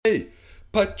Hey,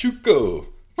 Pachuco.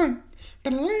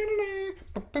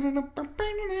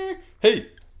 Hey,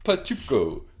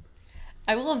 Pachuco.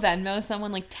 I will Venmo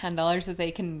someone like $10 if they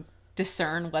can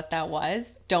discern what that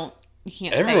was. You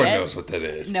can't Everyone say it. knows what that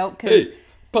is. No, because Hey,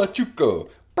 Pachuco.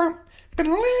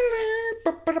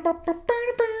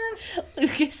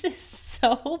 Lucas is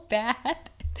so bad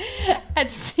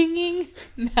at singing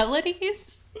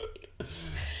melodies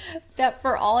that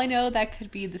for all I know, that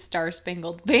could be the Star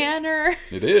Spangled Banner.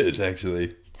 It is,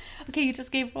 actually. Okay, you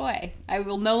just gave it away. I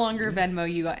will no longer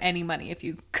Venmo you any money if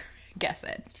you guess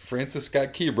it. Francis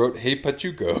Scott Key wrote Hey,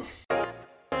 Pachuco.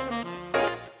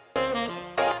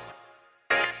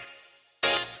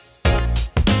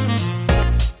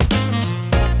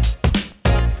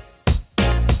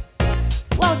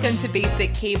 Welcome to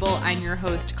Basic Cable. I'm your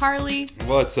host, Carly.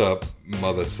 What's up,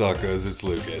 mother suckers? It's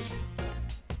Lucas.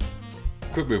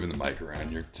 Quit moving the mic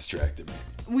around. You're distracting me.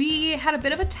 We had a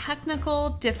bit of a technical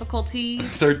difficulty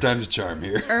Third time's a charm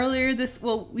here. earlier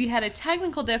we had a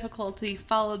technical difficulty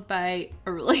followed by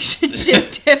a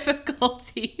relationship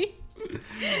difficulty.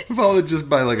 Followed just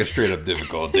by like a straight up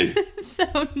difficulty.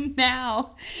 So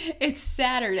now it's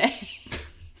Saturday.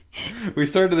 We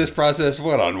started this process,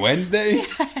 on Wednesday?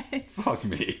 Yes. Fuck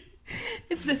me.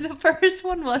 The first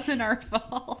one wasn't our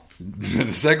fault.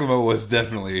 The second one was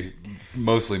definitely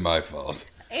mostly my fault.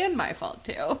 And my fault,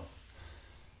 too.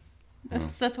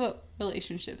 That's what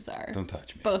relationships are. Don't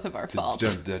touch me. Both of our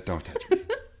faults. Don't touch me.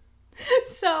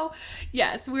 So,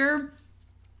 yes, we're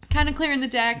kind of clearing the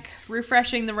deck,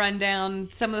 refreshing the rundown,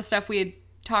 some of the stuff we had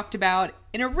talked about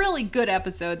in a really good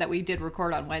episode that we did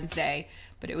record on Wednesday,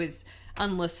 but it was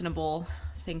unlistenable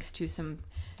thanks to some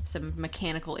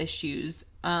mechanical issues.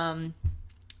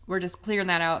 We're just clearing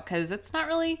that out because it's not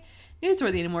really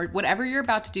newsworthy anymore. Whatever you're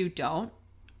about to do, don't.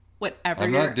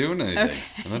 I'm not doing anything. Okay.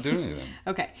 I'm not doing anything.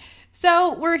 Okay.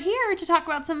 So we're here to talk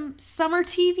about some summer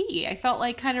TV. I felt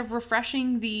like kind of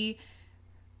refreshing the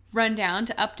rundown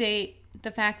to update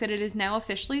the fact that it is now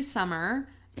officially summer.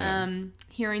 Yeah.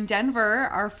 Here in Denver,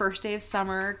 our first day of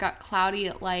summer got cloudy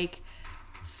at like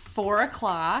 4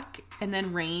 o'clock and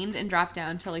then rained and dropped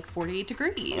down to like 48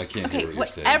 degrees. I can't hear what you're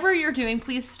saying. Whatever you're doing,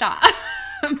 please stop.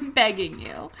 I'm begging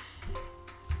you.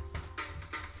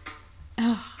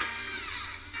 Oh.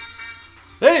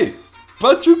 Hey,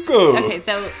 Pachuco! Okay,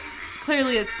 so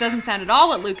clearly it doesn't sound at all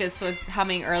what Lucas was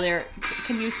humming earlier.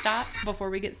 Can you stop before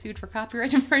we get sued for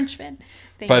copyright infringement?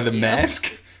 By the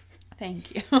mask?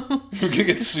 Thank you. We're gonna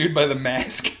get sued by the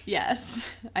mask.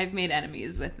 Yes, I've made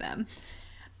enemies with them.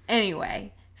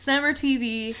 Anyway, summer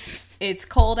TV. It's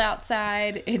cold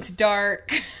outside. It's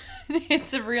dark.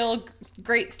 It's a real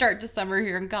great start to summer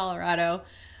here in Colorado.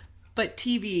 But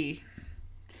TV,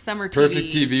 summer TV.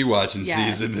 Perfect TV watching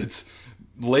season. It's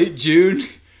late June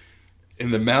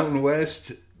in the Mountain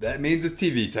West. That means it's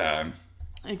TV time.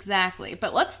 Exactly.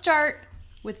 But let's start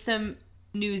with some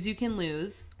news you can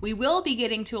lose. We will be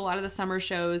getting to a lot of the summer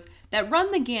shows that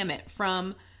run the gamut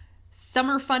from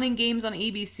summer fun and games on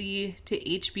ABC to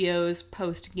HBO's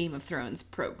post Game of Thrones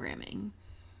programming.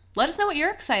 Let us know what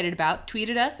you're excited about. Tweet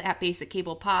at us at Basic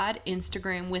Cable Pod,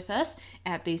 Instagram with us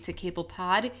at Basic Cable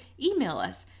Pod, email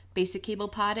us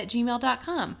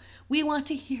basiccablepod@gmail.com. We want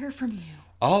to hear from you.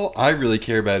 All I really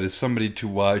care about is somebody to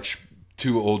watch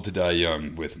Too Old to Die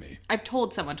Young with me. I've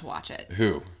told someone to watch it.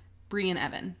 Who? Bree and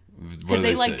Evan. What Because do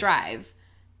they say? like Drive.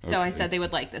 So I Okay. said they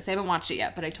would like this. They haven't watched it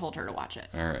yet, but I told her to watch it.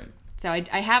 All right. So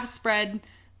I have spread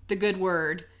the good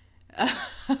word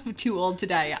of Too Old to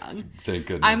Die Young. Thank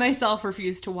goodness. I myself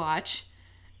refuse to watch.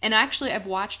 And actually, I've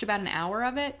watched about an hour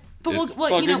of it. But It's we'll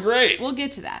fucking great. We'll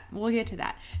get to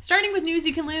that. Starting with news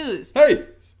you can lose. Hey,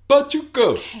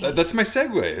 Pachuco! Okay. That's my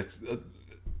segue. It's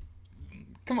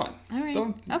come on. All right.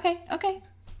 Don't. Okay.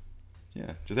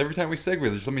 Yeah, just every time we segue,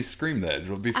 just let me scream that.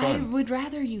 It'll be I fun. would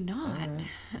rather you not.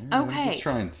 I'm Okay. just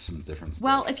trying some different stuff.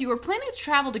 Well, if you were planning to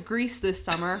travel to Greece this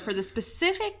summer for the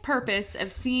specific purpose of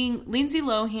seeing Lindsay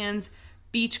Lohan's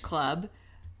Beach Club,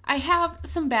 I have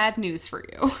some bad news for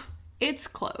you. It's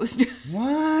closed.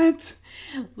 What?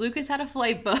 Lucas had a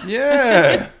flight booked.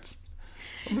 Yeah.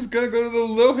 I was gonna go to the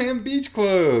Lohan Beach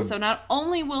Club. So not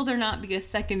only will there not be a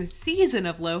second season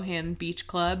of Lohan Beach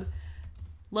Club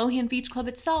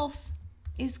itself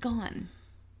is gone.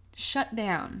 Shut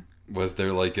down. Was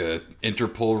there like a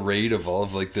Interpol raid of all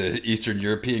of like the Eastern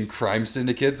European crime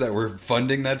syndicates that were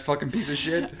funding that fucking piece of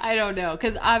shit? I don't know,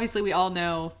 because obviously we all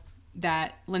know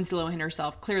that Lindsay Lohan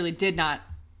herself clearly did not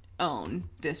own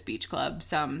this beach club.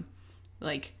 Some,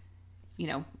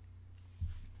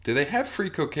 Do they have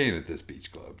free cocaine at this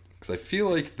beach club? Because I feel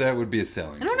like that would be a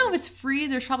selling I don't know if it's free.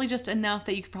 There's probably just enough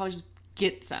that you could probably just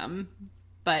get some.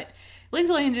 But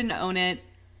Lindsay Lohan didn't own it.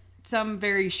 some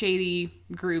very shady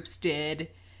groups did,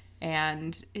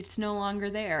 and it's no longer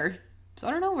there. So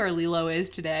I don't know where Lilo is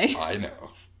today. I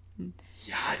know.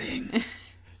 Yachting.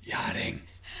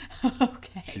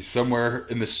 Okay. She's somewhere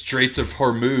in the Straits of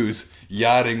Hormuz,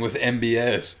 yachting with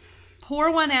MBS.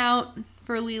 Pour one out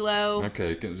for Lilo.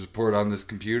 Okay, can I just pour it on this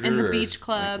computer? In the or, beach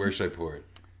club. Like, where should I pour it?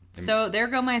 So there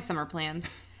go my summer plans.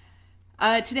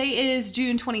 Today is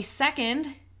June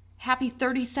 22nd. Happy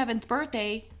 37th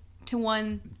birthday to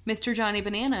one Mr. Johnny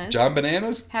Bananas. John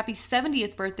Bananas? Happy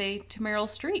 70th birthday to Meryl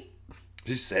Streep.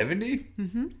 She's 70?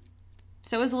 Mm-hmm.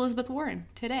 So is Elizabeth Warren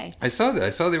today. I saw that. I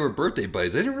saw they were birthday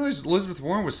buddies. I didn't realize Elizabeth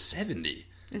Warren was 70.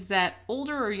 Is that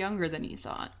older or younger than you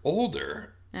thought?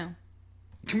 Older? No.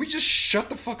 Can we just shut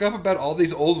the fuck up about all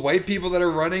these old white people that are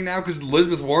running now? Because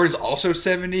Elizabeth Warren is also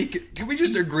 70. Can we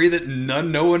just agree that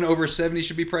no one over 70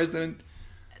 should be president?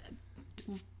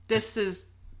 This is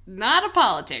not a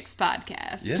politics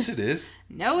podcast. Yes, it is.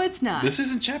 No, it's not. This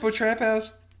isn't Chapo Trap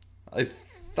House? I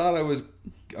thought I was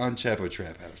on Chapo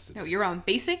Trap House today. No, you're on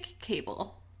basic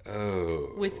cable. Oh.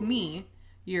 With me,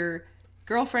 your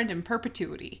girlfriend in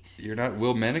perpetuity. You're not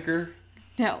Will Menaker?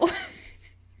 No.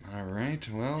 All right.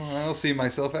 Well, I'll see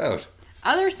myself out.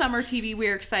 Other summer TV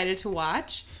we're excited to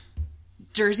watch.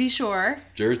 Jersey Shore.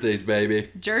 Jersey's, baby.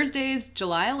 Jersey's,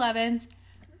 July 11th.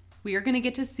 We are going to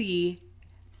get to see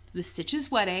the Stitch's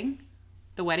wedding,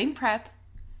 the wedding prep,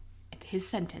 and his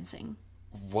sentencing.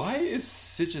 Why is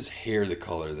Sitch's hair the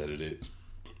color that it is?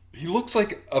 He looks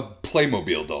like a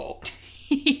Playmobil doll.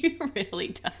 He really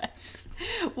does.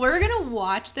 We're going to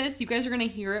watch this. You guys are going to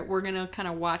hear it. We're going to kind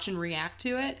of watch and react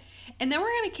to it. And then we're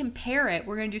going to compare it.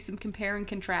 We're going to do some compare and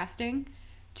contrasting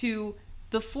to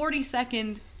the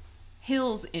 40-second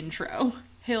Hills intro,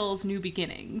 Hills New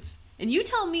Beginnings. And you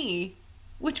tell me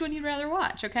which one you'd rather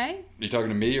watch, okay? You talking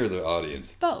to me or the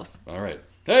audience? Both. All right.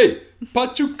 Hey,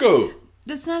 Pachuco!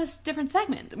 That's not a different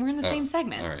segment. We're in the same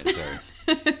segment. All right,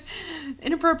 sorry.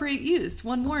 Inappropriate use.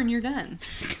 One more and you're done.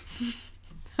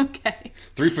 Okay.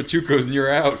 3 Pachucos and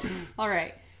you're out. All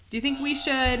right. Do you think we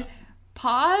should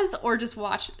pause or just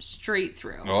watch straight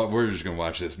through? Well, we're just going to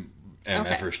watch this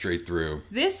MFer Okay. straight through.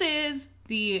 This is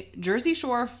the Jersey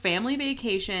Shore Family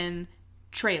Vacation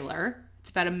trailer. It's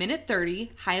about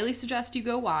 1:30. Highly suggest you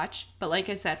go watch. But like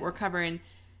I said, we're covering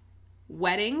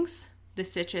weddings, the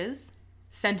Sitches,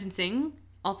 sentencing,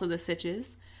 also the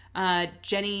Sitches.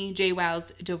 Jenny J.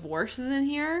 Wow's divorce is in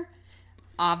here.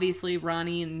 Obviously,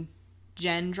 Ronnie and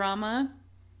Jen drama.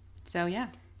 So, yeah.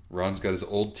 Ron's got his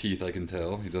old teeth, I can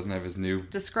tell. He doesn't have his new...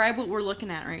 Describe what we're looking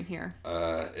at right here.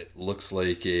 It looks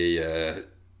like a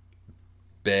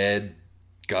bad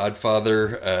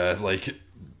Godfather,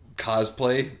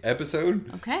 cosplay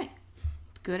episode. Okay.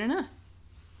 Good enough.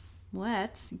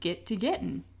 Let's get to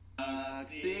getting.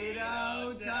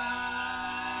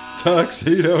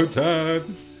 Tuxedo time.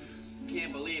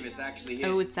 Can't believe it's actually hit.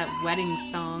 Oh, it's that wedding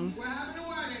song.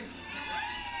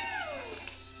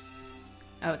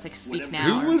 Oh, it's like Speak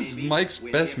Now. Who was Mike's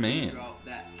best man?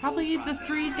 Probably the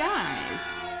 3 guys.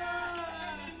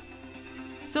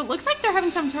 So it looks like they're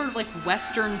having some sort of like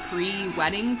Western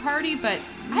pre-wedding party, but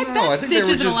I bet Stitch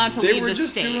isn't allowed to leave the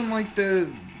state. They were just doing like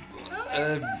the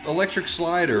electric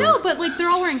slider. No, but like they're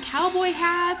all wearing cowboy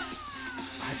hats,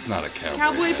 That's not a cowboy.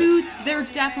 cowboy hat. boots. They're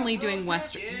definitely doing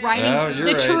Western riding, Oh, you're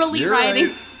right. literally You're riding.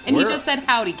 right. And he We're- just said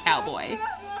howdy, cowboy.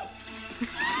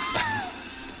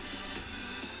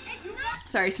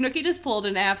 Sorry, Snooki just pulled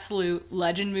an absolute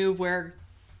legend move where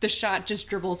the shot just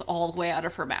dribbles all the way out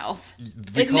of her mouth.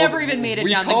 It never even made it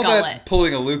down the We call gullet. that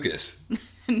pulling a Lucas.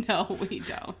 No, we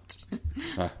don't.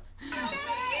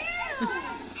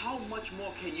 How much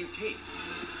more can you take?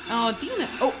 Oh, Dina.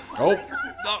 Oh, Oh.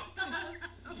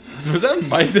 Was that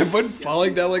Mike that went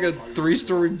falling down like a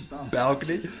 3-story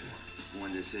balcony?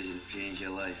 One decision changed your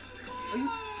life. Are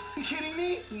you kidding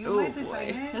me? oh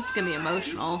boy. This is going to be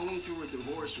emotional. Going through a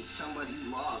divorce with somebody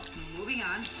you love. Moving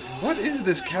on. What is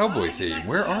this cowboy theme?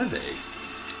 Where are they?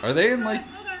 Are they in like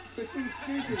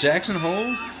Jackson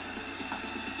Hole?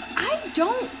 I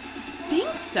don't think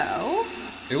so.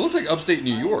 It looks like upstate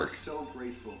New York. So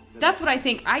grateful. That's what I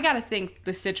think. I gotta think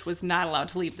the Sitch was not allowed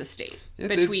to leave the state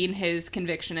It's- between his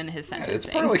conviction and his sentencing. It's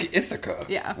probably like Ithaca.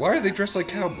 Yeah. Why are they dressed like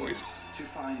cowboys? To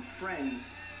find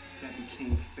friends that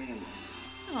became family.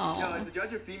 Aw. Yo, is the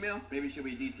judge a female? Maybe she'll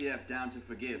be DTF, down to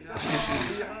forgive.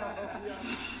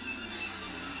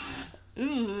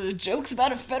 Ooh, jokes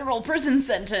about a federal prison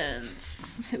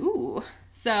sentence. Ooh.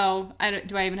 So,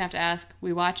 do I even have to ask?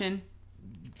 We watching?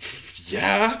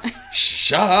 Yeah.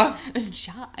 Sha.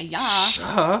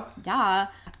 Yeah.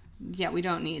 Yeah, we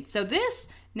don't need. So this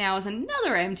now is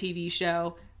another MTV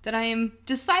show that I am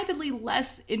decidedly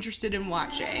less interested in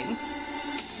watching.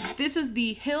 this is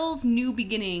the Hills New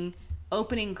Beginning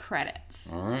opening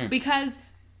credits. All right. Because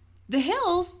the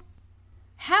Hills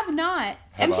have not...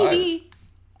 Have eyes.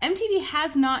 MTV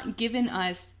has not given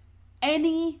us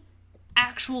any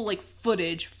actual, like,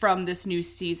 footage from this new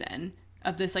season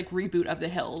of this, like, reboot of the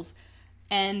Hills.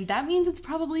 And that means it's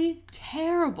probably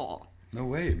terrible. No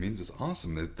way. It means it's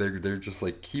awesome. They're just,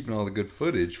 like, keeping all the good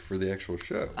footage for the actual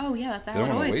show. Oh, yeah, that's They how don't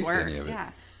it wanna always waste any works. of it.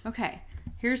 Yeah. Okay.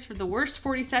 Here's for the worst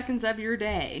 40 seconds of your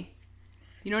day.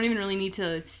 You don't even really need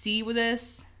to see with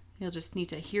this. You'll just need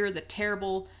to hear the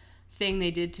terrible thing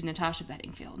they did to Natasha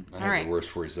Bedingfield. I All had right. the worst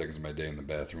 40 seconds of my day in the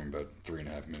bathroom about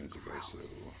 3.5 minutes ago,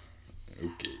 so...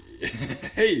 Okay.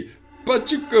 Hey,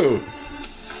 Pachuco!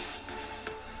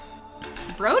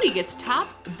 Brody gets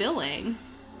top billing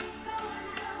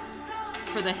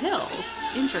for the Hills.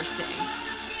 Interesting.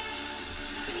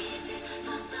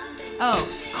 Oh,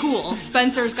 cool.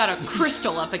 Spencer's got a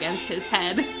crystal up against his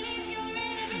head.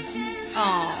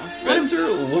 Oh. Spencer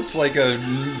looks like a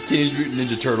Teenage Mutant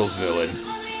Ninja Turtles villain.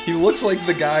 He looks like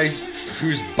the guy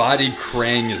whose body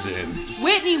Krang is in.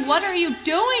 Whitney, what are you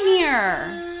doing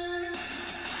here?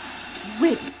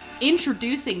 Whitney,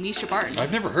 introducing Misha Barton.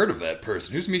 I've never heard of that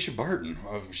person. Who's Misha Barton?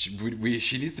 She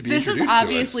needs to be This is introduced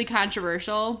obviously to us.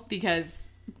 controversial because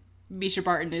Misha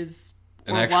Barton is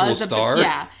An or actual was star?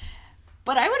 Yeah.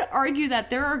 But I would argue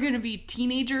that there are going to be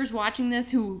teenagers watching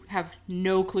this who have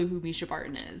no clue who Misha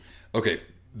Barton is. Okay,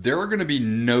 there are going to be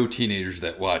no teenagers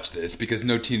that watch this because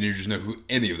no teenagers know who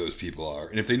any of those people are.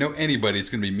 And if they know anybody, it's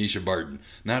going to be Misha Barton,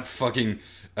 not fucking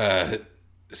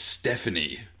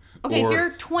Stephanie. Okay, or if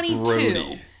you're 22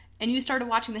 Brody. and you started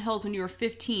watching The Hills when you were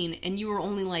 15 and you were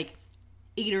only like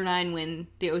 8 or 9 when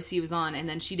the OC was on and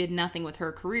then she did nothing with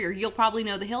her career, you'll probably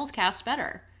know the Hills cast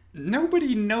better.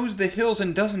 Nobody knows the Hills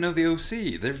and doesn't know the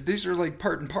OC. These are like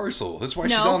part and parcel. That's why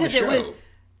she's No, on the because show.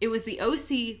 it was the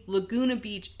OC, Laguna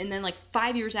Beach, and then like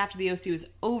 5 years after the OC was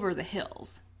over the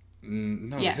Hills.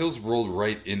 No, Yes. the Hills rolled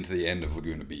right into the end of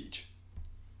Laguna Beach.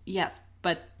 Yes,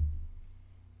 but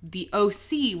the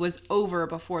OC was over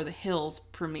before the Hills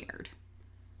premiered.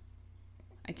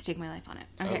 I'd stake my life on it.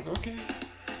 Okay. Oh, okay.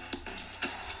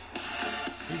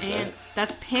 Who's And that?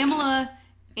 that's Pamela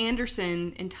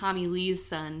Anderson and Tommy Lee's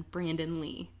son, Brandon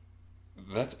Lee.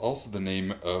 That's also the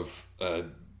name of the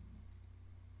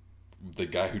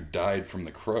guy who died from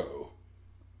The Crow.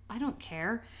 I don't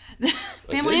care. I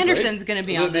Pamela think, Anderson's right? going to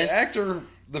be the, on this. The actor,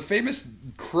 the famous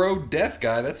Crow death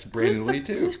guy, that's Brandon Lee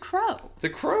too. Who's Crow? The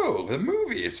Crow, the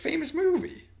movie, his famous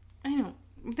movie. I don't.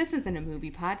 This isn't a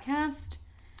movie podcast.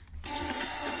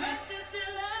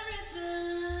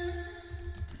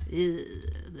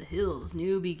 The Hills,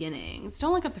 New Beginnings.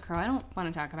 Don't look up The Crow. I don't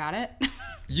want to talk about it.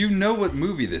 You know what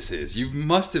movie this is. You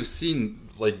must have seen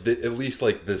like at least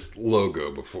like this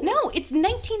logo before. No, it's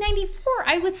 1994.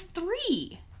 I was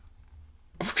 3.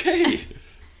 Okay.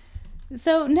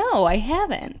 So no, I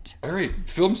haven't. All right.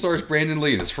 Film stars Brandon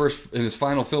Lee in his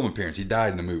final film appearance. He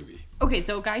died in the movie. Okay,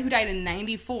 so a guy who died in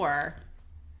 94,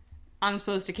 I'm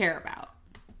supposed to care about.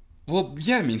 Well,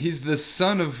 yeah. I mean, he's the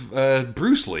son of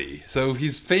Bruce Lee, so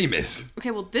he's famous. Okay,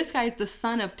 well, this guy's the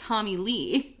son of Tommy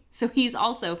Lee, so he's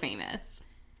also famous.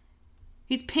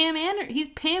 He's Pam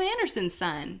Anderson's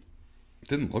son.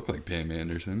 Didn't look like Pam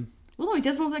Anderson. Well, no, he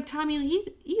doesn't look like Tommy Lee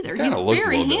either. Kind He's of looks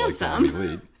very a little handsome. bit like Tommy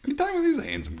Lee. You're talking about he was a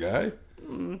handsome guy.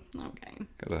 Okay.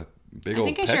 Got a big I old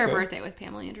think I share a peck up. birthday with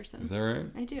Pamela Anderson. Is that right?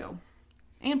 I do.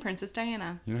 And Princess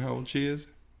Diana. You know how old she is?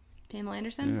 Pamela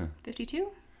Anderson? Yeah. 52?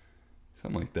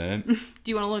 Something like that. Do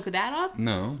you want to look that up?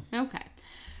 No. Okay.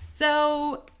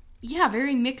 So, yeah,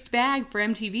 very mixed bag for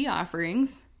MTV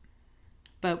offerings.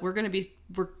 But we're going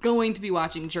to be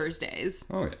watching Thursdays.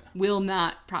 Oh yeah. Will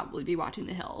not probably be watching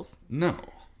The Hills. No.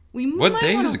 We What might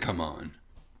day wanna- does it come on?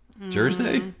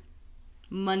 Thursday?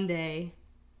 Monday.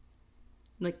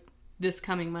 Like this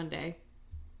coming Monday.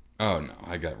 Oh no,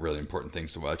 I got really important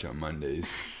things to watch on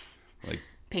Mondays, like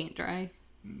Paint dry.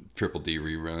 Triple D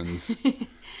reruns.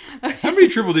 How many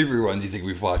Triple D reruns do you think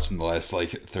we've watched in the last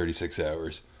like 36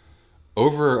 hours?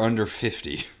 Over or under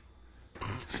 50?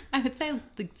 I would say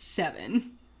like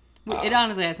 7. It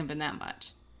honestly hasn't been that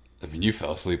much. I mean, you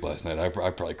fell asleep last night. I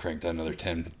probably cranked out another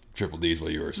 10 Triple Ds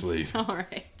while you were asleep. All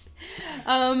right.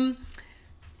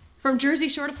 From Jersey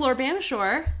Shore to Floribama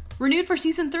Shore, renewed for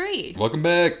season 3. Welcome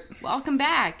back. Welcome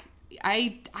back.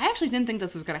 I actually didn't think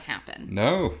this was going to happen.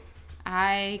 No.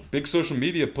 I Big social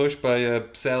media push by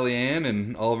Sally Ann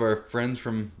and all of our friends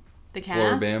from the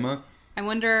cast. Floribama. I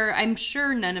wonder. I'm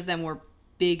sure none of them were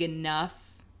big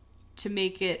enough to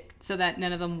make it so that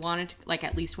none of them wanted to. Like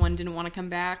at least one didn't want to come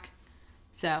back.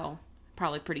 So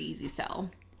probably pretty easy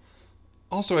sell.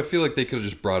 Also, I feel like they could have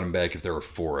just brought him back if there were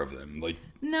 4 of them. Like,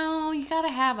 No, you gotta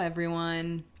have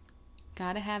everyone.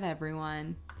 Gotta have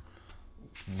everyone.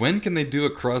 when can they do a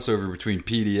crossover between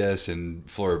PDS and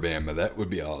Floribama? That would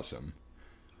be awesome.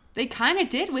 They kind of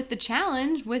did with the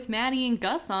challenge with Maddie and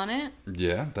Gus on it.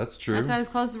 Yeah, that's true. That's not as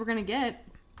close as we're gonna get.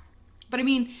 But I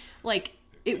mean, like,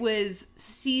 it was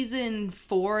season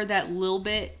 4 that Lil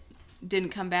Bit didn't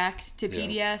come back to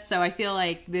PDS, Yeah. so I feel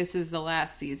like this is the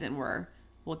last season where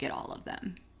we'll get all of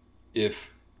them.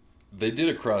 If they did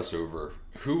a crossover,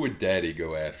 who would Daddy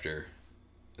go after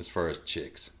as far as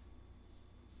chicks?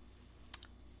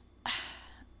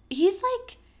 He's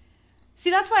like,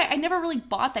 see, that's why I never really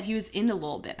bought that he was into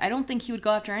Lil Bit. I don't think he would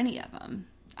go after any of them.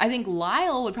 I think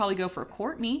Lyle would probably go for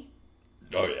Courtney.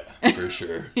 Oh, yeah, for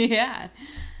sure. Yeah,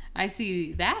 I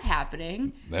see that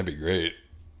happening. That'd be great.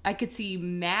 I could see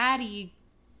Maddie,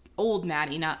 old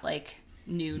Maddie, not like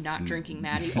new, not drinking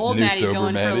Maddie, old New Maddie sober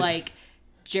going Maddie. for like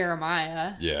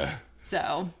Jeremiah. Yeah.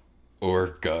 So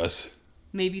Or Gus.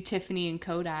 maybe Tiffany and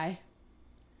Kodai.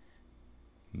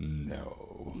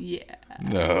 No. Yeah.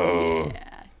 No.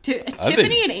 Yeah. think-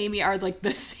 Tiffany and Amy are like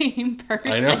the same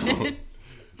person. I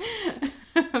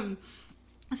know.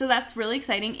 So that's really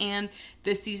exciting. And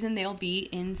this season they'll be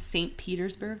in St.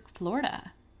 Petersburg,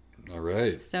 Florida. All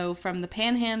right. So from the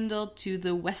Panhandle to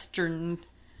the western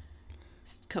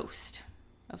coast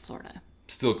of Florida.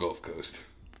 Still Gulf Coast.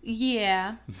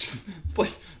 Yeah. It's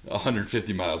like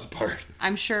 150 miles apart.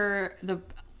 I'm sure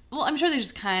I'm sure they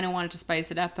just kind of wanted to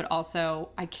spice it up, but also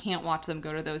I can't watch them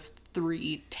go to those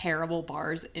 3 terrible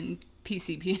bars in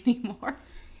PCP anymore.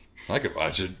 I could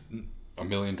watch it a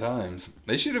million times.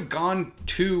 They should have gone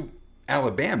to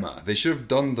Alabama. They should have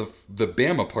done the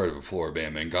Bama part of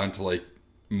Floribama and gone to like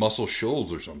Muscle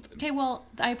Shoals or something. Okay, well,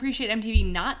 I appreciate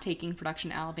MTV not taking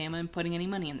production to Alabama and putting any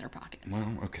money in their pockets.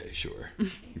 Well, okay, sure.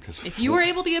 Because If you were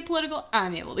able to get political,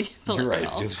 I'm able to get political. You're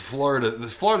right, because the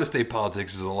Florida state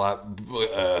politics is a lot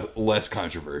less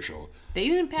controversial. They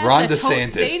didn't pass Ron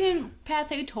DeSantis. They didn't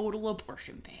pass a total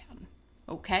abortion ban.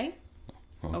 Okay?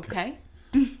 Okay.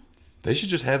 They should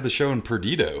just have the show in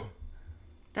Perdido.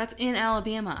 That's in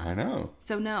Alabama. I know.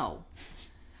 So no.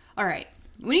 All right.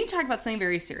 We need to talk about something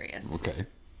very serious. Okay.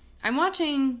 I'm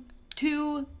watching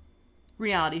 2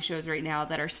 reality shows right now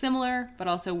that are similar but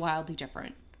also wildly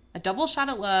different. A Double Shot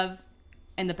at Love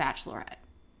and The Bachelorette.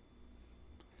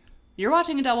 You're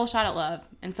watching A Double Shot at Love,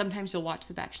 and sometimes you'll watch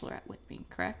The Bachelorette with me,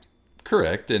 correct?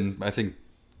 Correct, and I think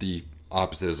the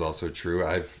opposite is also true.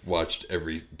 I've watched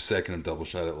every second of Double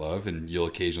Shot at Love, and you'll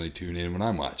occasionally tune in when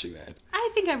I'm watching that. I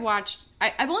think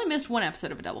I've only missed 1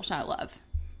 episode of A Double Shot at Love.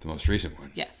 The most recent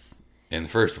one. Yes. And the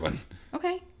first one.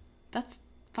 Okay. That's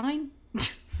fine.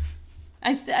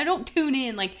 I don't tune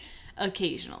in, like,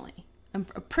 occasionally. I'm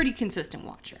a pretty consistent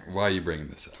watcher. Why are you bringing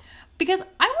this up? Because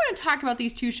I want to talk about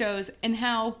these 2 shows and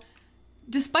how,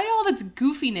 despite all of its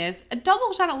goofiness, A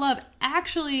Double Shot at Love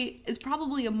actually is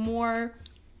probably a more,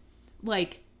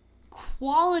 like,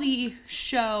 quality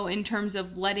show in terms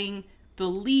of letting the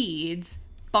leads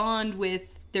bond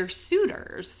with their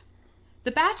suitors.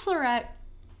 The Bachelorette,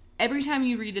 every time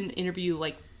you read an interview,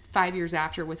 like, 5 years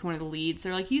after with one of the leads,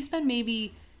 they're like, you spend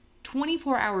maybe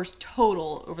 24 hours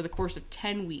total over the course of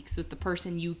 10 weeks with the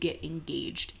person you get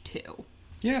engaged to.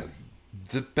 Yeah.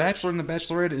 The Bachelor and the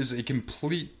Bachelorette is a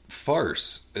complete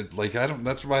farce.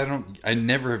 That's why I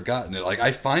never have gotten it. Like,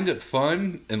 I find it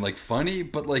fun and, like, funny,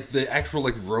 but, like, the actual,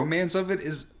 like, romance of it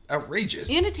is outrageous.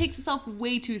 And it takes itself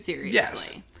way too seriously.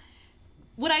 Yes.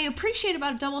 What I appreciate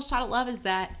about A Double Shot at Love is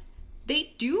that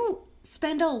they do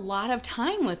spend a lot of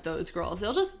time with those girls.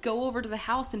 They'll just go over to the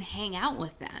house and hang out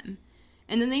with them.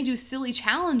 And then they do silly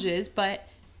challenges, but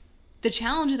the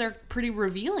challenges are pretty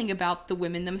revealing about the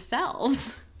women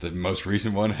themselves. The most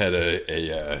recent one had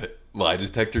a lie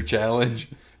detector challenge.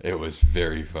 It was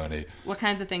very funny. What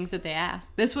kinds of things did they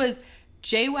ask? This was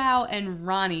JWoww and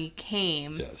Ronnie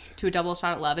came to A Double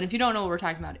Shot at Love. And if you don't know what we're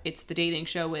talking about, it's the dating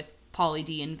show with Pauly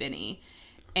D and Vinny.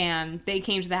 And they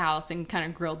came to the house and kind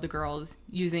of grilled the girls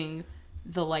using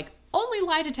the, like, only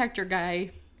lie detector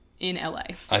guy in LA.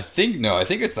 I think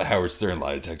it's the Howard Stern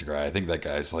lie detector guy. I think that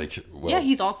guy's like, well, yeah,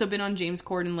 he's also been on James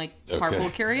Corden, like,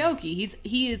 Carpool Karaoke.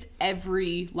 He is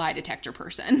every lie detector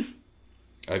person.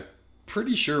 I'm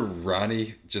pretty sure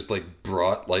Ronnie just, like,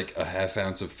 brought, like, a half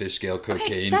ounce of fish scale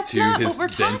cocaine that's to not his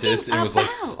what we're dentist talking and was like,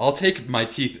 about. I'll take my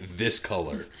teeth this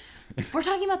color. We're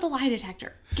talking about the lie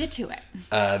detector. Get to it.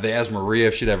 They asked Maria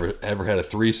if she'd ever had a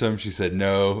threesome. She said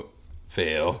no,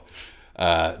 fail.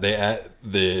 They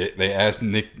asked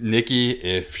Nikki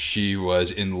if she was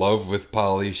in love with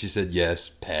Pauly. She said yes,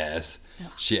 pass.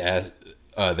 They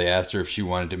asked her if she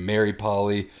wanted to marry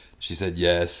Pauly. She said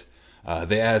yes.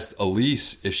 They asked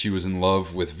Elise if she was in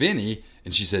love with Vinny,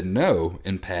 and she said no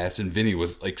and passed, and Vinny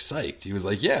was like psyched. He was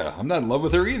like, yeah, I'm not in love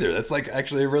with her either. That's like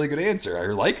actually a really good answer. I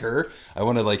like her. I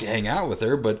want to like hang out with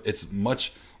her, but it's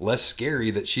much less scary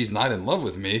that she's not in love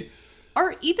with me.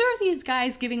 Are either of these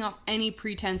guys giving off any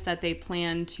pretense that they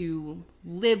plan to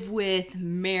live with,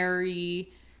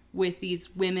 marry with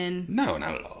these women? No,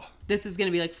 not at all. This is going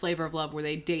to be like Flavor of Love where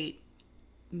they date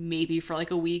maybe for like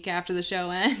a week after the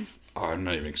show ends. Oh, I'm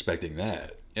not even expecting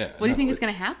that. Yeah. What do you think is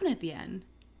going to happen at the end?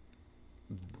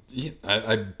 Yeah,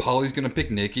 Polly's gonna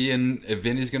pick Nikki, and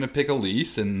Vinny's gonna pick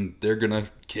Elise, and they're gonna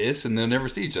kiss, and they'll never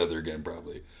see each other again,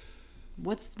 probably.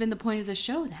 What's been the point of the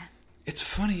show then? It's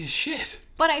funny as shit.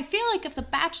 But I feel like if The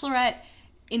Bachelorette,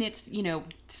 in its,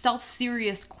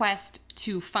 self-serious quest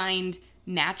to find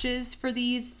matches for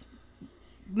these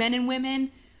men and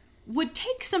women, would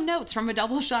take some notes from A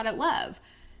Double Shot at Love.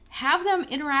 Have them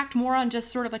interact more on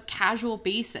just sort of a casual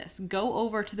basis. Go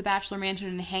over to the Bachelor Mansion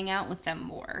and hang out with them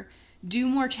more. Do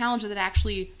more challenges that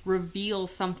actually reveal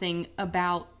something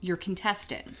about your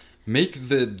contestants. Make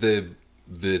the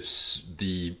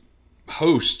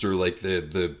host or like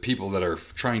the people that are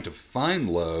trying to find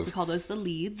love. We call those the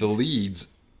leads. The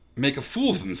leads make a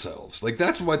fool of themselves. Like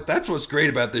that's what's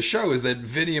great about this show is that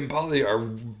Vinny and Polly are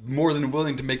more than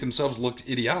willing to make themselves look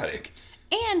idiotic.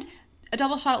 And A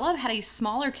Double Shot at Love had a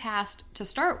smaller cast to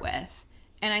start with.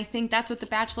 And I think that's what The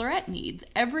Bachelorette needs.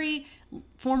 Every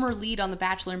former lead on The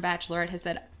Bachelor and Bachelorette has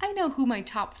said, I know who my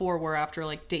top 4 were after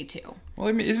like day 2. Well,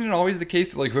 I mean, isn't it always the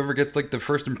case that like whoever gets like the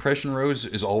first impression rose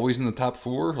is always in the top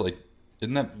 4? Like,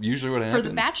 isn't that usually what happens? For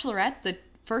The Bachelorette, the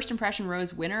first impression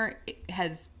rose winner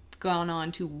has gone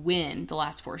on to win the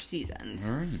last 4 seasons.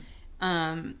 All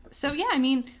right. So yeah, I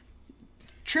mean,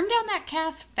 trim down that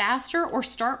cast faster or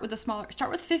start with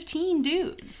 15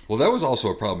 dudes. Well, that was also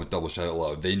a problem with Double Shot at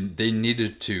Love. They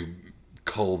needed to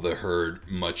cull the herd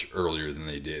much earlier than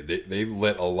they did. They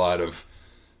let a lot of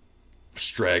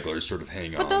stragglers sort of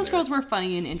hang on. But those girls were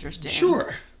funny and interesting.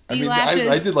 Sure. I mean, B-Lashes.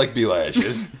 I did like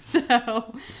B-Lashes.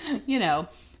 So,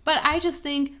 but I just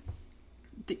think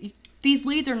these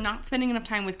leads are not spending enough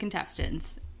time with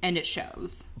contestants, and it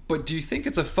shows. But do you think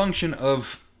it's a function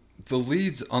of the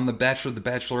leads on The Bachelor, The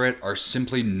Bachelorette are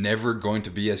simply never going to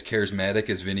be as charismatic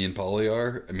as Vinny and Polly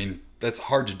are? I mean, that's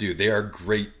hard to do. They are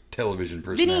great television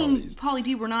personalities. Vinny and Polly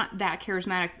D were not that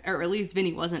charismatic, or at least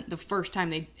Vinny wasn't the first time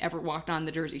they ever walked on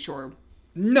the Jersey Shore.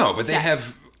 No, but they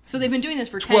have so they've been doing this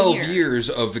for 10 12 years. years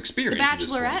of experience. The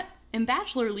Bachelorette and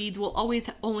Bachelor leads will always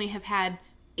only have had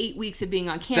 8 weeks of being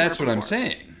on camera. That's what I'm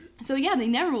saying. So yeah, they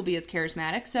never will be as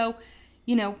charismatic. So,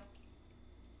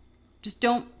 just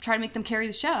don't try to make them carry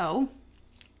the show.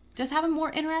 Just have them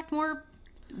interact more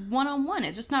one-on-one.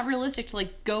 It's just not realistic to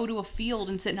like go to a field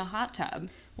and sit in a hot tub.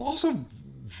 Well, also,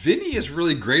 Vinny is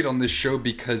really great on this show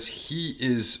because he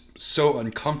is so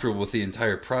uncomfortable with the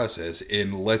entire process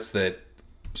and lets that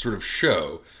sort of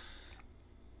show.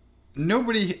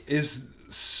 Nobody is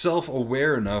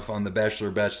self-aware enough on The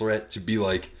Bachelor, Bachelorette to be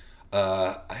like,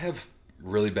 I have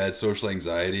really bad social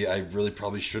anxiety. I really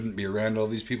probably shouldn't be around all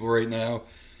these people right now.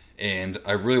 And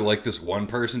I really like this one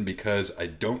person because I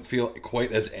don't feel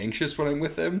quite as anxious when I'm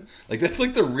with them. Like, that's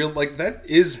like the real, like, that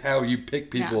is how you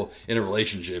pick people in a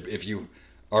relationship if you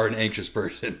are an anxious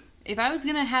person. If I was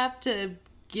going to have to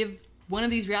give one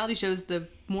of these reality shows the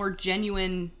more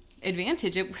genuine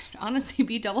advantage, it would honestly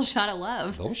be Double Shot at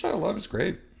Love. Double Shot at Love is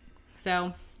great.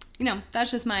 So,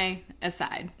 that's just my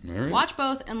aside. All right. Watch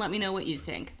both and let me know what you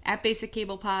think. At Basic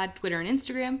Cable Pod, Twitter and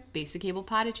Instagram,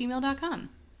 basiccablepod@gmail.com.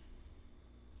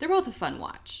 They're both a fun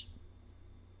watch.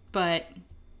 But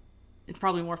it's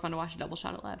probably more fun to watch a Double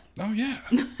Shot at Love. Oh, yeah.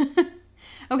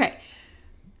 Okay.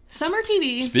 Summer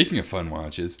TV. Speaking of fun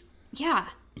watches. Yeah.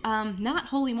 Not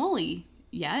Holy Moly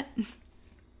yet.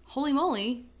 Holy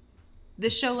Moly.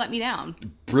 This show let me down.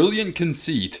 Brilliant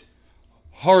conceit.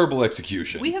 Horrible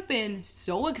execution. We have been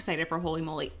so excited for Holy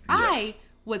Moly. Yes. I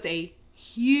was a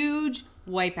huge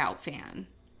Wipeout fan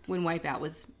when Wipeout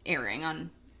was airing on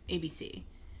ABC.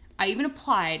 I even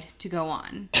applied to go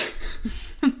on.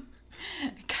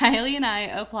 Kylie and I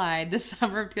applied the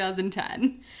summer of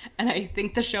 2010, and I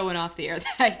think the show went off the air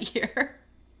that year.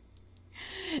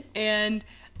 And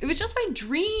it was just my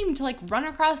dream to like run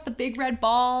across the big red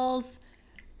balls.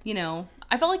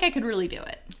 I felt like I could really do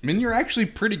it. I mean, you're actually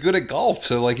pretty good at golf,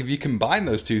 so like if you combine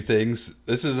those two things,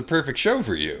 this is a perfect show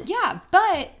for you. Yeah,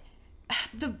 but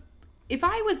if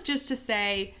I was just to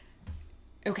say,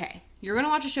 okay, you're going to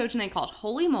watch a show tonight called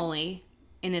Holy Moly,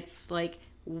 and it's like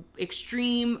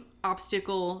extreme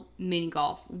obstacle mini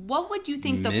golf. What would you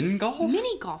think Min golf?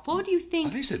 Mini golf. What would you think? I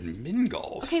think you said min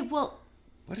golf. Okay, well,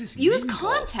 What is Use mini golf?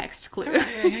 context clues.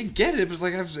 I get it, but it's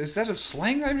like, is that a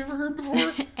slang I've never heard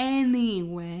before?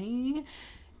 Anyway,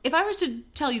 if I was to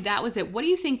tell you that was it, what do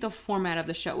you think the format of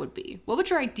the show would be? What would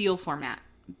your ideal format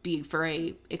be for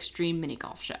a extreme mini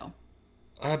golf show?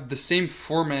 The same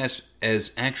format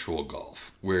as actual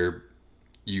golf, where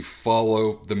you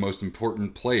follow the most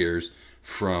important players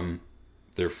from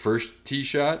their first tee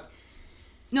shot.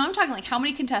 No, I'm talking like how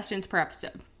many contestants per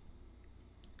episode?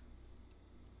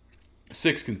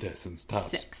 6 contestants, tops.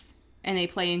 6. And they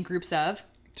play in groups of?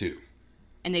 2.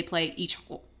 And they play each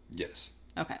hole? Yes.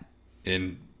 Okay.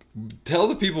 And tell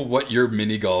the people what your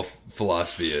mini golf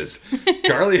philosophy is.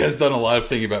 Carly has done a lot of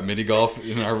thinking about mini golf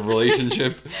in our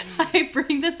relationship. I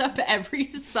bring this up every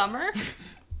summer.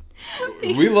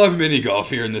 We love mini golf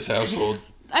here in this household.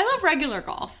 I love regular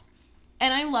golf.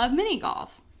 And I love mini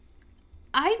golf.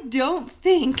 I don't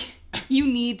think you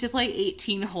need to play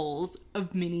 18 holes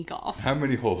of mini golf. How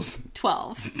many holes?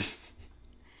 12.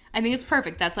 I think it's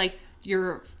perfect. That's like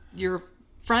your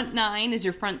front 9 is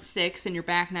your front 6 and your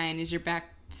back 9 is your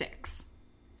back 6.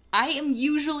 I am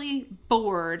usually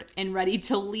bored and ready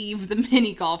to leave the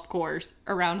mini golf course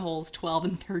around holes 12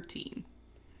 and 13.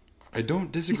 I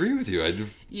don't disagree with you.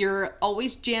 You're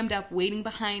always jammed up waiting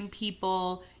behind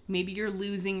people. Maybe you're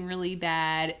losing really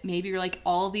bad. Maybe you're like,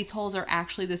 all of these holes are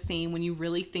actually the same when you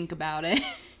really think about it.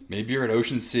 Maybe you're at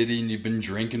Ocean City and you've been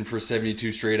drinking for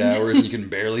 72 straight hours and you can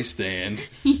barely stand.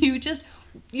 You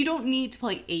don't need to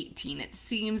play 18. It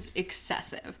seems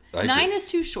excessive. 9 is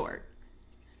too short.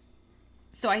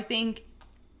 So I think,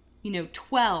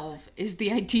 12 is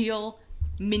the ideal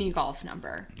mini golf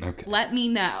number. Okay. Let me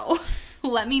know.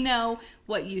 Let me know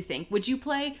what you think. Would you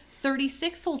play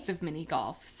 36 holes of mini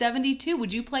golf? 72?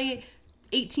 Would you play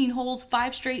 18 holes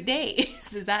 5 straight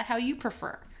days? Is that how you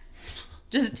prefer?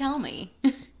 Just tell me.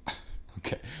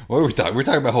 Okay. What are we talking? We're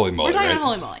talking about Holy Moly, We're talking right? about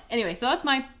Holy Moly. Anyway, so that's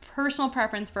my personal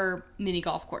preference for mini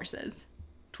golf courses.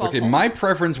 12 Okay, holes. my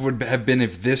preference would have been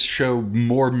if this show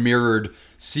more mirrored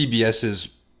CBS's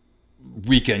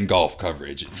weekend golf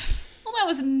coverage. Well, that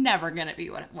was never going to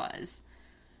be what it was.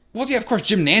 Well, yeah, of course,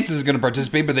 Jim Nance is going to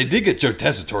participate, but they did get Joe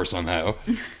Tessitore somehow.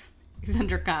 He's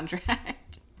under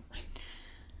contract.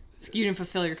 So you didn't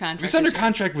fulfill your contract. He's under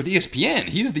contract with ESPN.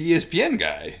 He's the ESPN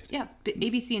guy. Yeah, but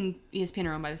ABC and ESPN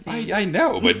are owned by the same. I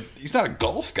know, but he's not a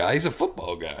golf guy. He's a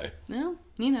football guy. Well,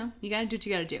 you got to do what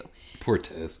you got to do. Poor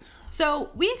Tess. So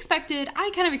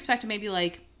I kind of expected maybe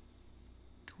like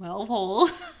 12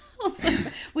 holes.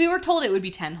 We were told it would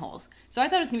be 10 holes. So I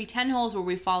thought it was going to be 10 holes where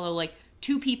we follow like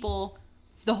 2 people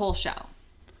the whole show,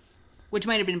 which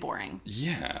might have been boring.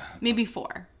 Yeah. Maybe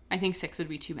 4. I think 6 would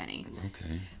be too many.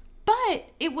 Okay. But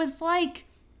it was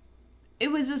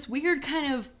this weird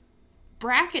kind of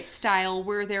bracket style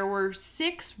where there were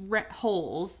 6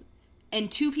 holes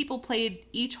and 2 people played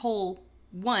each hole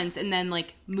once and then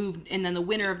moved, and then the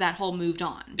winner of that hole moved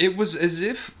on. It was as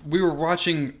if we were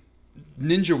watching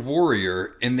Ninja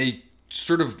Warrior and they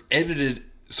sort of edited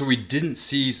so we didn't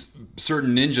see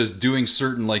certain ninjas doing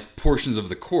certain portions of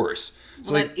the course.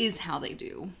 So Well, that is how they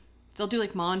do. They'll do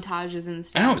montages and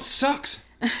stuff. I know, it sucks.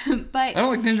 But I don't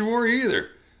like Ninja Warrior either.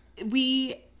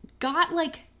 we got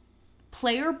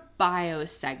player bio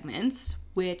segments,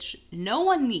 which no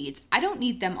one needs. I don't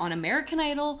need them on American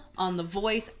Idol, on The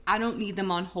Voice. I don't need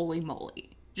them on Holy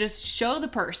Moly. Just show the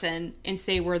person and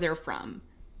say where they're from.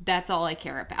 That's all I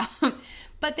care about.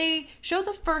 But they showed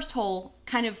the first hole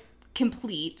kind of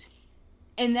complete,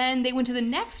 and then they went to the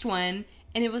next one,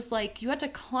 and it was you had to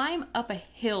climb up a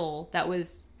hill that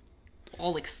was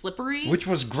all slippery. Which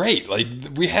was great.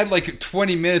 We had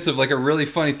 20 minutes of a really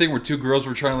funny thing where 2 girls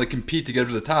were trying to compete to get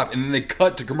to the top, and then they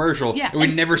cut to commercial, Yeah, and we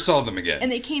and- never saw them again.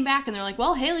 And they came back and they're like,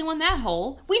 well, Haley won that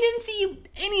hole. We didn't see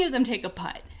any of them take a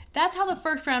putt. That's how the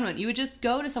first round went. You would just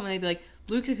go to someone, they'd be like,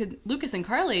 Lucas and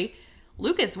Carly,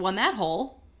 Lucas won that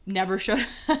hole. Never showed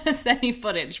us any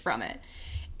footage from it.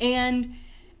 And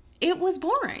it was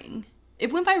boring.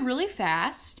 It went by really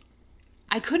fast.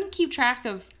 I couldn't keep track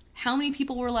of how many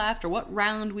people were left or what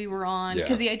round we were on. Yeah.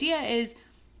 Because the idea is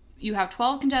you have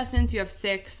 12 contestants, you have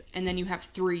 6, and then you have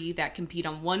 3 that compete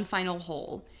on one final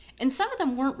hole. And some of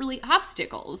them weren't really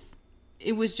obstacles.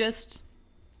 It was just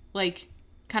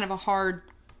kind of a hard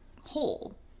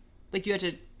hole. You had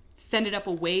to send it up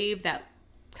a wave that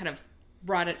kind of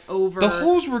brought it over. The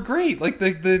holes were great.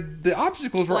 The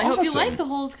obstacles were Well, I awesome. hope you like the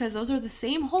holes because those are the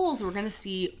same holes we're going to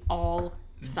see all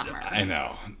summer. I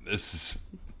know. This is...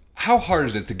 How hard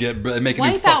is it to make a new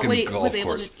Wipeout fucking golf was able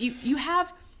course? to... You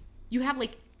have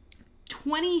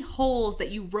 20 holes that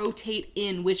you rotate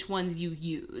in which ones you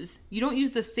use. You don't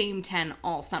use the same 10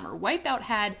 all summer. Wipeout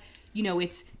had,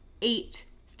 it's 8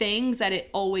 things that it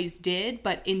always did,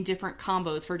 but in different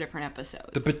combos for different episodes.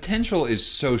 The potential is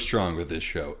so strong with this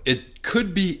show. It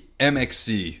could be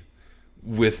MXC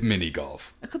with mini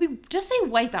golf. It could be, just say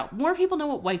Wipeout. More people know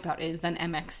what Wipeout is than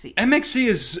MXC.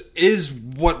 MXC is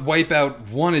what Wipeout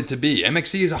wanted to be.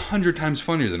 MXC is 100 times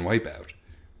funnier than Wipeout.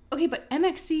 Okay, but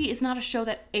MXC is not a show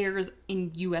that airs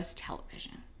in U.S.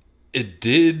 television. It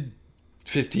did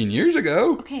 15 years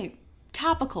ago. Okay,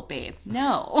 topical, babe.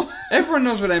 No. Everyone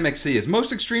knows what MXC is.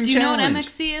 Most Extreme Do you Challenge. know what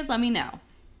MXC is? Let me know.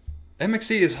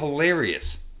 MXC is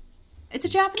hilarious. It's a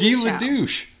Japanese Guy show.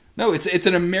 Ledouche. No, it's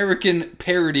an American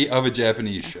parody of a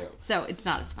Japanese show. So it's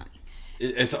not as funny.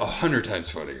 It's 100 times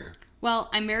funnier. Well,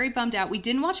 I'm very bummed out. We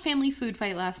didn't watch Family Food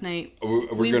Fight last night.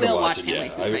 We're we gonna will watch it, Family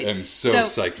yeah. Food Fight. I am so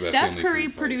psyched about Steph Family Curry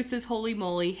Food Fight. produces Holy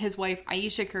Moly. His wife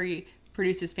Aisha Curry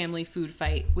produces Family Food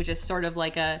Fight, which is sort of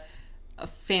like a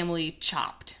family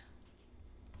chopped-ish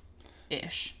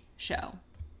show.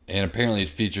 And apparently it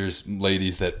features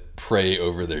ladies that pray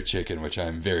over their chicken, which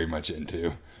I'm very much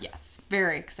into. Yes,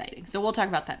 very exciting. So we'll talk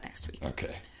about that next week.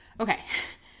 Okay. Okay.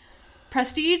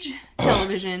 Prestige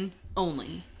television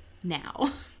only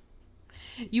now.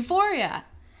 Euphoria.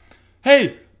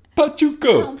 Hey,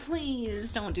 Pachuco! Oh,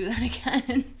 please don't do that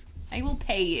again. I will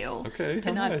pay you. Okay,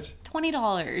 how much?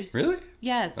 $20. Really?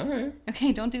 Yes. All right.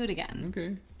 Okay, don't do it again.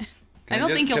 Okay. I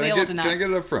don't think you'll be able to not. Can I get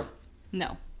it up front?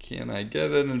 No. Can I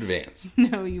get it in advance?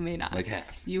 No, you may not. Like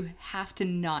half. You have to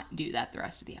not do that the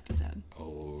rest of the episode.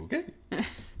 Okay.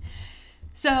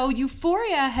 So,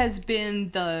 Euphoria has been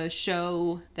the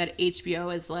show that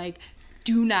HBO is like,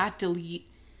 do not delete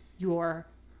your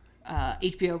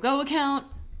HBO Go account.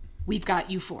 We've got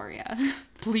Euphoria.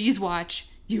 Please watch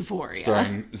Euphoria.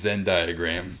 Starring Zen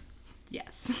Diagram.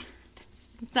 Yes.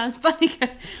 That's funny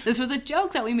because this was a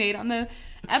joke that we made on the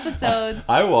episode.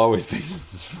 I will always think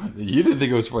this is funny. You didn't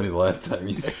think it was funny the last time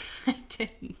either. I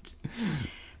didn't.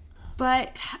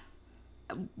 But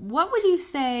what would you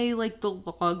say, like, the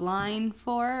log line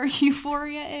for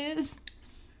Euphoria is?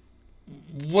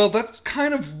 Well, that's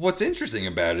kind of what's interesting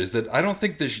about it, is that I don't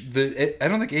think I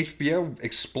don't think HBO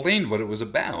explained what it was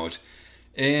about,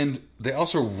 and they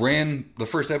also ran the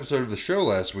first episode of the show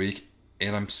last week,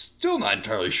 and I'm still not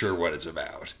entirely sure what it's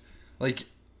about. Like,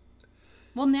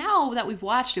 Well, now that we've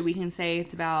watched it, we can say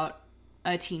it's about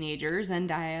a teenager,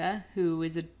 Zendaya, who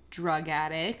is a drug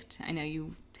addict. I know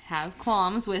you have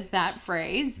qualms with that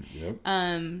phrase. Yep.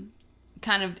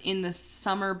 Kind of in the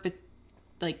summer, but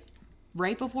like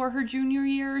right before her junior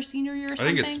year or senior year or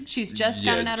something. I think it's, She's just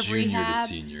gotten out of junior rehab.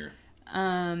 to senior.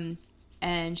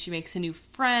 And she makes a new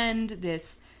friend,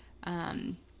 this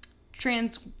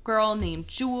trans girl named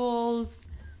Jules,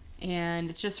 and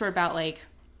it's just sort of about like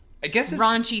I guess it's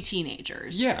raunchy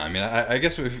teenagers. Yeah, I mean, I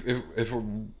guess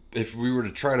if we were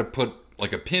to try to put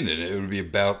like a pin in it, it would be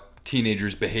about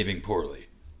teenagers behaving poorly,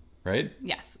 right?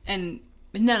 Yes, and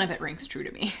none of it rings true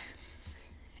to me.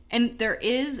 And there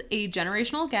is a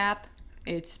generational gap.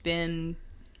 It's been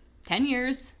 10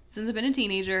 years since I've been a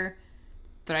teenager,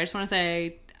 but I just want to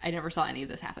say I never saw any of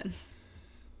this happen.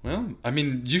 Well, I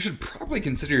mean, you should probably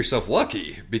consider yourself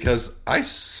lucky, because I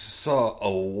saw a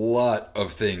lot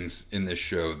of things in this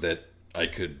show that I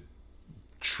could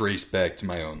trace back to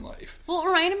my own life. Well, it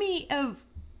reminded me of,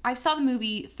 I saw the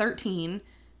movie 13,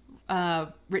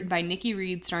 written by Nikki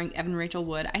Reed, starring Evan Rachel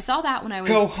Wood. I saw that when I was...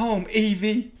 Go home,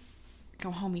 Evie! Go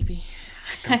home, Evie.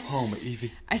 Go home,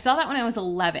 Evie. I saw that when I was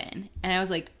 11, and I was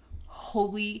like,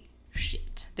 holy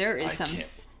shit. There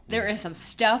is some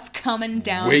stuff coming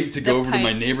down. Wait to the go over to pipe.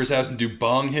 my neighbor's house and do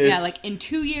bong hits. Yeah, like in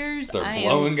 2 years, Start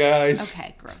blowing guys.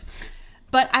 Okay, gross.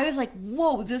 But I was like,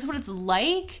 whoa, this is what it's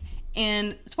like?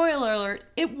 And spoiler alert,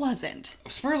 it wasn't.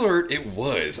 Spoiler alert, it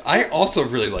was. I also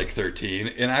really like 13,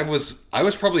 and I was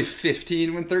probably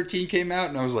 15 when 13 came out,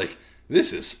 and I was like,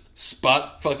 this is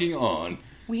spot fucking on.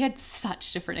 We had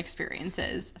such different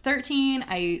experiences. 13,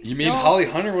 You mean Holly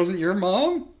Hunter wasn't your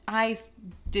mom? I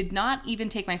did not even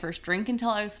take my first drink until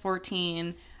I was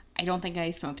 14. I don't think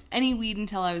I smoked any weed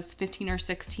until I was 15 or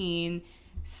 16.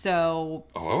 So...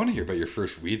 Oh, I want to hear about your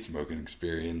first weed smoking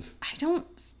experience. I don't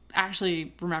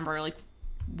actually remember, like,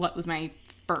 what was my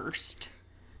first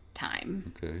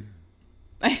time. Okay.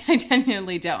 I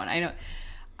genuinely don't. I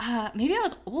don't... maybe I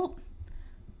was old...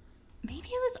 Maybe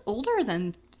I was older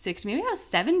than 16. Maybe I was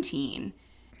 17.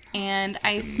 And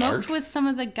I smoked with some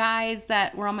of the guys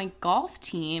that were on my golf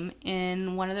team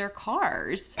in one of their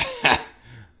cars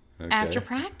after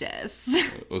practice.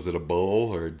 Was it a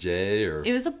bowl or a J or?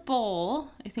 It was a bowl.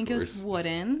 I think it was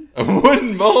wooden. A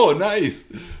wooden bowl, nice.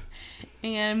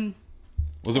 And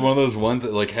Was it one of those ones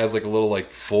that like has like a little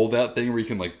like fold out thing where you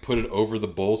can like put it over the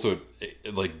bowl so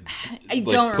it like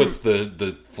puts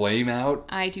the flame out?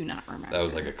 I do not remember. That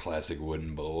was like a classic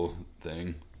wooden bowl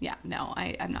thing. Yeah, no,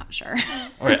 I'm not sure.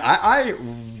 All right, I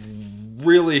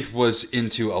really was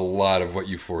into a lot of what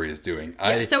Euphoria is doing.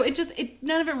 Yeah, so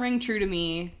none of it rang true to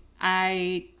me.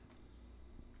 I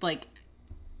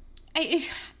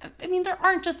mean, there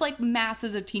aren't just like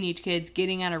masses of teenage kids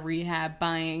getting out of rehab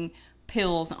buying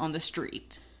pills on the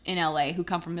street in LA who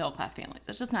come from middle class families.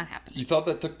 That's just not happening. You thought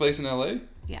that took place in LA?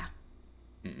 Yeah.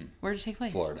 Where did it take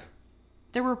place? Florida.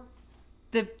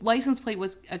 The license plate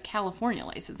was a California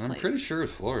license plate. I'm pretty sure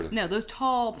it's Florida. No, those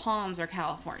tall palms are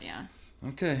California.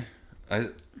 Okay. I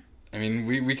mean,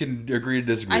 we can agree to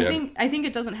disagree. I think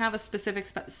it doesn't have a specific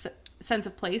sense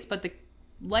of place, but the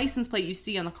license plate you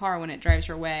see on the car when it drives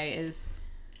your way is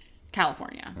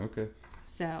California. Okay.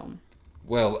 So.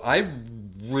 Well, I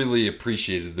really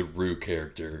appreciated the Rue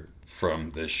character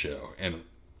from this show, and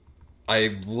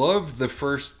I loved the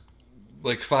first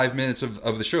 5 minutes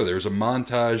of the show. There was a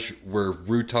montage where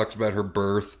Rue talks about her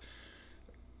birth.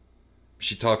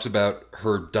 She talks about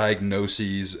her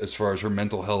diagnoses as far as her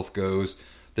mental health goes.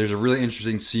 There's a really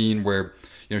interesting scene where,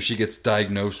 she gets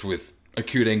diagnosed with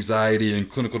acute anxiety and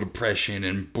clinical depression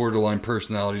and borderline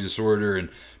personality disorder and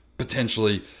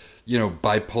potentially,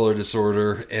 bipolar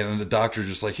disorder. And the doctor's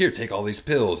just like, here, take all these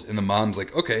pills. And the mom's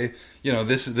like, okay,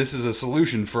 this is a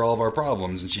solution for all of our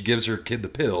problems. And she gives her kid the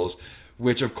pills,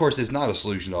 which of course is not a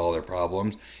solution to all their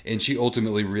problems. And she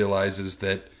ultimately realizes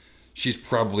that she's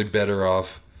probably better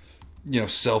off,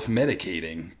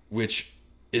 self-medicating, which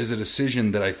is a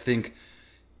decision that I think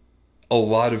a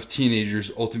lot of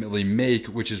teenagers ultimately make,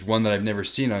 which is one that I've never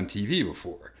seen on TV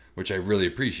before, which I really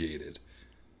appreciated.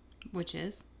 Which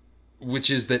is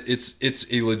that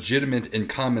it's a legitimate and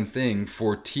common thing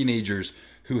for teenagers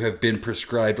who have been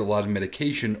prescribed a lot of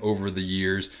medication over the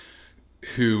years,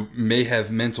 who may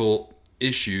have mental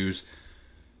issues,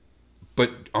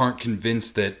 but aren't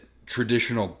convinced that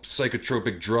traditional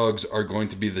psychotropic drugs are going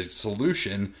to be the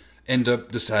solution, end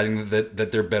up deciding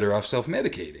that they're better off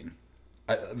self-medicating.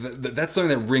 That's something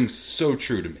that rings so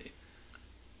true to me.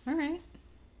 All right.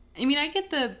 I mean, I get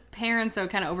the parents are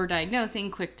kind of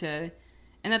overdiagnosing, quick to...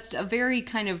 And that's a very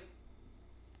kind of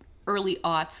early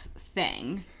aughts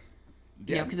thing.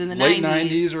 Yeah, because in the late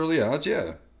 90s, early aughts,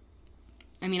 yeah.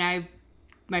 I mean,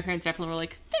 my parents definitely were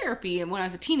like therapy when I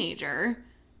was a teenager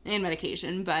and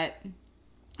medication, but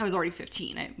I was already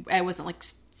 15. I wasn't like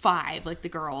 5 like the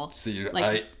girl. See,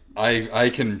 like, I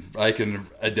can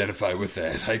identify with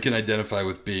that. I can identify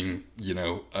with being,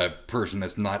 a person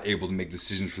that's not able to make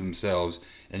decisions for themselves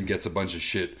and gets a bunch of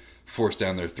shit forced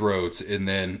down their throats, and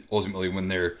then ultimately when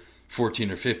they're 14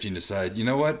 or 15 decide, you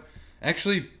know what,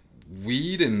 actually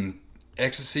weed and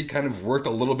ecstasy kind of work a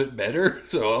little bit better,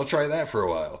 so I'll try that for a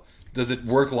while. Does it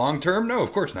work long term? No,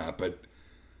 of course not, but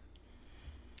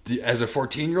as a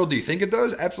 14-year-old, do you think it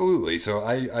does? Absolutely. So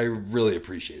I really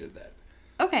appreciated that.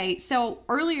 Okay, so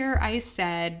earlier I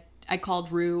said I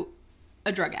called Rue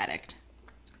a drug addict.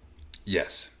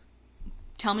 Yes.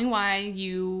 Tell me why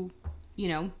you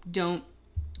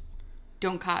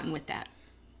don't cotton with that.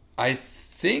 I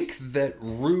think that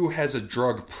Rue has a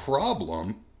drug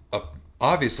problem,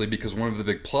 obviously, because one of the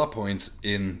big plot points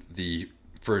in the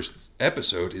first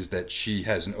episode is that she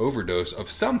has an overdose of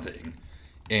something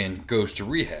and goes to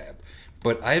rehab.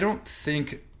 But I don't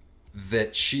think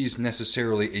that she's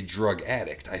necessarily a drug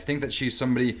addict. I think that she's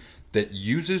somebody that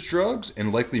uses drugs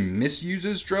and likely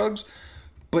misuses drugs,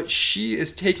 but she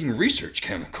is taking research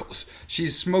chemicals.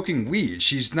 She's smoking weed.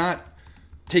 She's not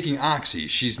taking oxy.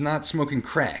 She's not smoking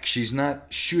crack. She's not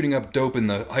shooting up dope in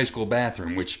the high school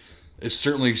bathroom, which is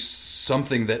certainly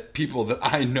something that people that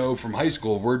I know from high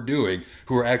school were doing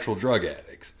who are actual drug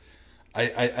addicts.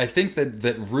 I think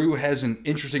that Rue has an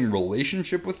interesting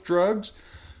relationship with drugs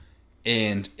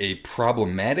and a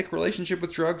problematic relationship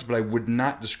with drugs, but I would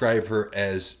not describe her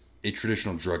as a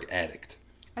traditional drug addict.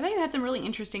 I thought you had some really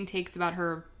interesting takes about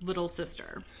her little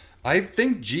sister. I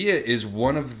think Gia is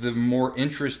one of the more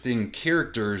interesting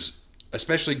characters,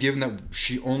 especially given that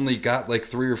she only got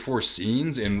 3 or 4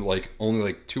 scenes and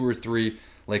only 2 or 3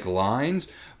 lines.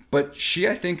 But she,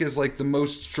 I think, is the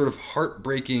most sort of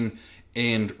heartbreaking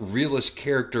and realist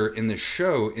character in the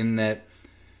show, in that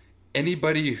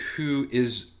anybody who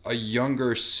is a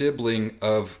younger sibling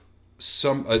of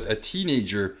a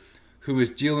teenager who is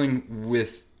dealing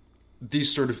with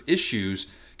these sort of issues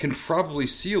can probably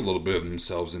see a little bit of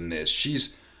themselves in this.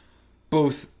 She's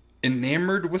both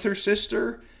enamored with her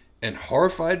sister and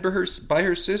horrified by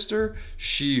her sister.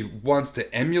 She wants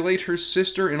to emulate her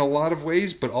sister in a lot of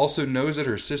ways, but also knows that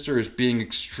her sister is being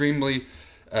extremely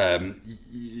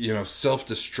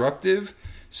self-destructive.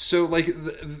 So, like,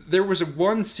 there was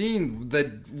one scene that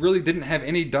really didn't have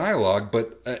any dialogue,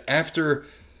 but after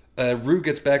Rue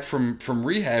gets back from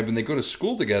rehab and they go to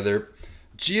school together,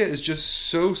 Gia is just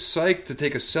so psyched to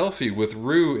take a selfie with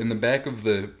Rue in the back of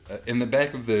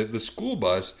the school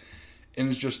bus, and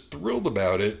is just thrilled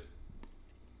about it.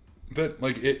 That,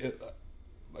 like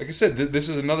I said, this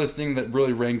is another thing that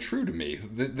really rang true to me.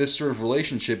 This sort of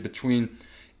relationship between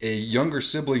a younger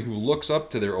sibling who looks up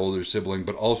to their older sibling,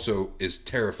 but also is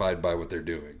terrified by what they're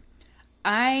doing.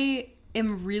 I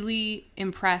am really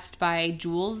impressed by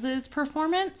Jules's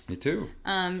performance. Me too.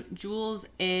 Jules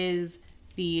is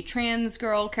the trans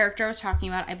girl character I was talking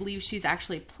about. I believe she's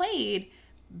actually played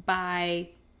by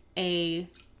a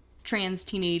trans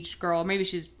teenage girl. Maybe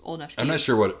she's old enough to be. I'm not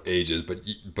sure what age is, but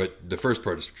the first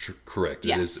part is correct.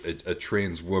 Yes. It is a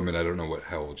trans woman. I don't know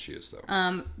how old she is,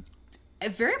 though.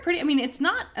 Very pretty. I mean, it's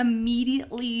not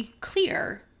immediately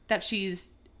clear that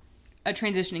she's a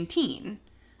transitioning teen.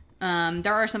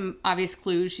 There are some obvious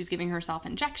clues. She's giving herself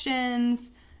injections.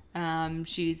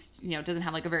 She's, doesn't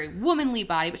have like a very womanly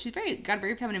body, but she's got a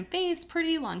very feminine face,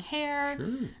 pretty long hair.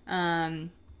 Sure.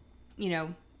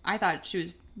 I thought she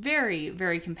was very,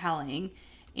 very compelling.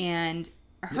 And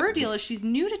her deal is she's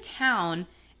new to town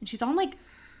and she's on like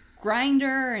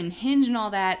Grindr and Hinge and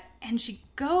all that. And she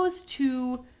goes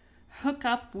to hook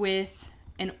up with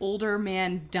an older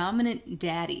man, dominant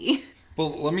daddy.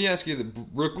 Well, let me ask you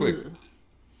real quick.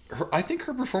 I think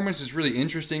her performance is really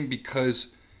interesting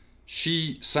because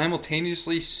she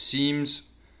simultaneously seems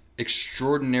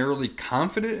extraordinarily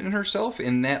confident in herself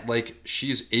in that, like,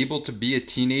 she's able to be a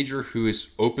teenager who is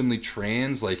openly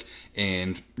trans, like,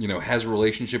 and, has a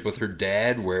relationship with her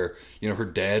dad where, her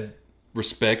dad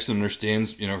respects and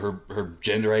understands, her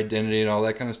gender identity and all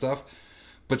that kind of stuff.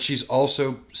 But she's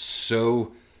also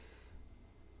so,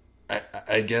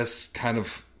 I guess, kind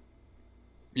of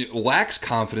lacks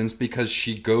confidence because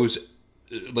she goes,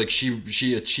 like,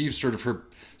 she achieves sort of her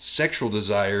sexual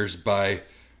desires by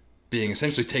being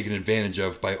essentially taken advantage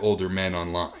of by older men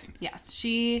online. Yes,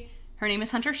 her name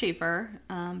is Hunter Schafer.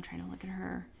 I'm trying to look at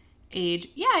her age.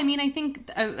 Yeah, I mean, I think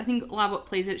a lot of what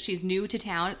plays it, she's new to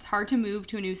town. It's hard to move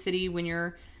to a new city when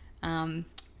you're...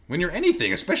 when you're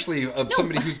anything, especially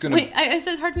somebody who's going to... Wait, I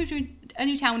said it's hard to move to a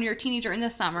new town when you're a teenager in the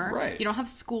summer. Right. You don't have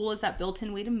school as that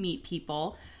built-in way to meet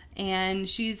people. And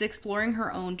she's exploring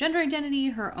her own gender identity,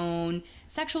 her own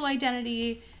sexual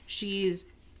identity.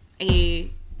 She's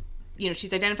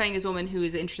she's identifying as a woman who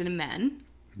is interested in men.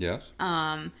 Yes.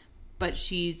 But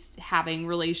she's having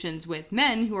relations with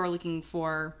men who are looking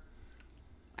for,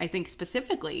 I think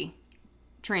specifically,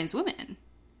 trans women.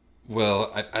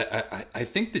 Well, I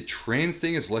think the trans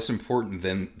thing is less important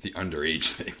than the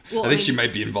underage thing. Well, I think she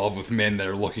might be involved with men that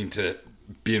are looking to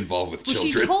be involved with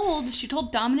children. She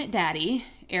told dominant daddy,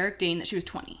 Eric Dane, that she was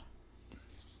 20.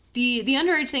 The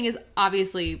underage thing is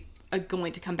obviously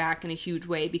going to come back in a huge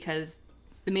way because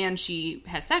the man she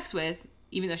has sex with,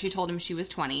 even though she told him she was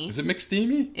 20... Is it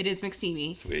McSteamy? It is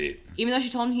McSteamy. Sweet. Even though she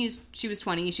told him she was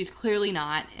 20, she's clearly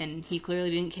not, and he clearly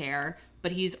didn't care.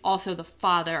 But he's also the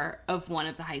father of one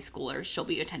of the high schoolers she'll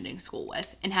be attending school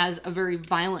with and has a very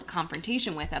violent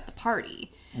confrontation with at the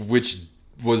party. Which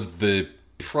was the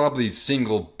probably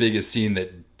single biggest scene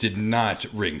that did not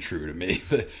ring true to me.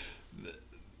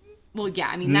 Well, yeah,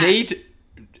 I mean... Nate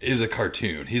is a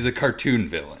cartoon. He's a cartoon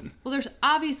villain. Well, there's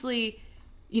obviously,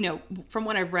 from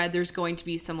what I've read, there's going to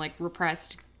be some, like,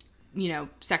 repressed,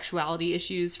 sexuality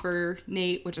issues for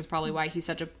Nate, which is probably why he's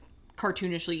such a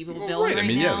cartoonishly evil villain right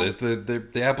now. Yeah,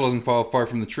 the apple doesn't fall far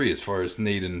from the tree as far as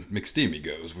Nate and McSteamy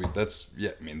goes.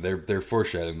 They're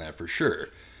foreshadowing that for sure.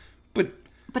 But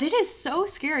it is so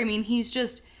scary. I mean,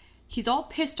 he's all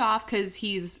pissed off because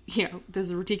he's, this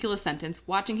is a ridiculous sentence,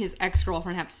 watching his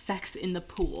ex-girlfriend have sex in the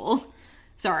pool.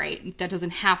 Sorry, that doesn't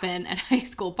happen at high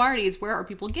school parties. Where are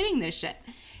people getting this shit?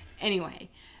 Anyway,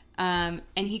 and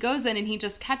he goes in and he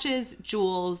just catches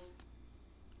Jules,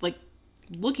 like,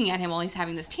 looking at him while he's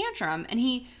having this tantrum, and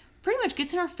he pretty much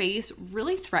gets in her face,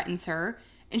 really threatens her,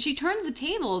 and she turns the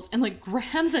tables and, like,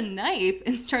 grabs a knife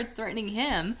and starts threatening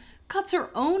him, cuts her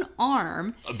own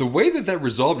arm. The way that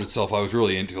resolved itself, I was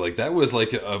really into. Like, that was,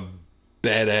 like, a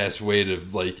badass way to,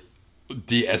 like,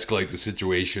 de-escalate the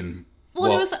situation.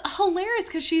 Well, it was hilarious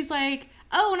because she's like,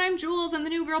 oh, and I'm Jules, I'm the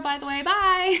new girl, by the way,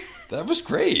 bye. That was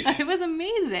great. It was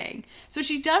amazing. So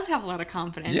she does have a lot of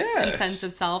confidence and sense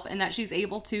of self, and that she's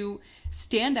able to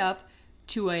stand up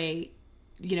to a,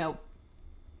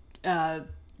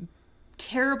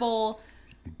 terrible,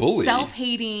 bully,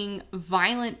 self-hating,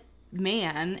 violent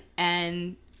man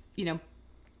and,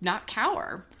 not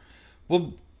cower.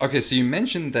 Well, okay, so you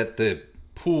mentioned that the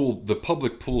the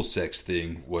public pool sex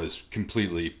thing was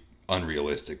completely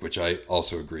unrealistic, which I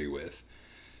also agree with.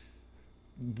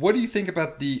 What do you think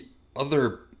about the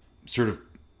other sort of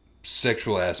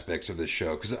sexual aspects of this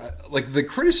show? Because like the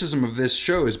criticism of this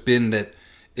show has been that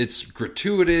it's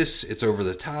gratuitous, it's over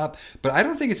the top, but I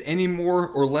don't think it's any more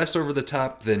or less over the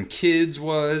top than Kids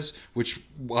was, which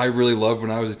I really loved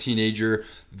when I was a teenager.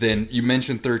 Then you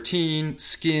mentioned 13,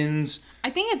 Skins. I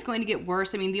think it's going to get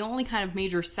worse. I mean, the only kind of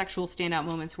major sexual standout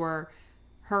moments were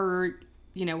her,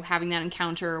 you know, having that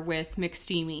encounter with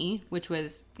McSteamy, which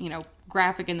was, you know,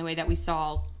 graphic in the way that we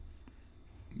saw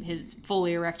his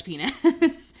fully erect penis.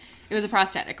 It was a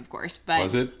prosthetic, of course, but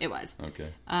was it? It was. Okay.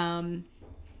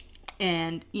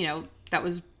 And, you know, that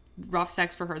was rough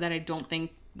sex for her that I don't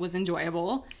think was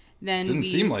enjoyable. Then Didn't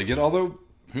seem like it, although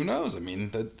who knows? I mean,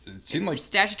 it seemed like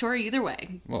statutory either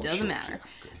way. Well, doesn't sure, matter.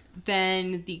 yeah, okay.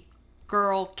 Then the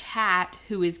girl Kat,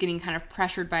 who is getting kind of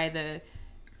pressured by the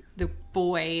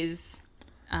boys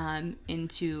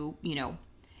into, you know,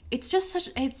 it's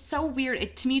so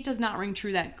weird. To me, it does not ring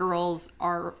true that girls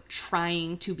are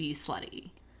trying to be slutty.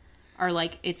 Or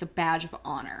like it's a badge of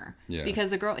honor. Yeah.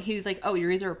 Because the girl, he's like, oh, you're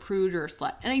either a prude or a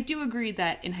slut. And I do agree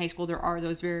that in high school there are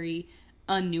those very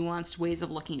unnuanced ways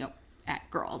of looking at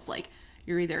girls. Like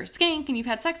you're either a skank and you've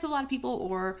had sex with a lot of people,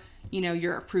 or, you know,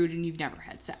 you're a prude and you've never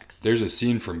had sex. There's a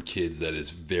scene from Kids that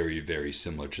is very, very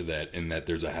similar to that, in that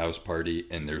there's a house party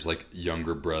and there's like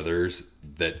younger brothers.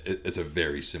 That it's a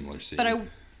very similar scene. But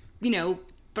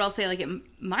I'll say, like, at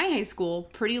my high school,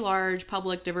 pretty large,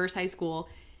 public, diverse high school,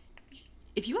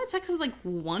 if you had sex with like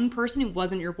one person who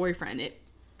wasn't your boyfriend, it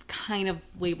kind of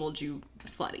labeled you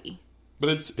slutty. But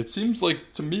it seems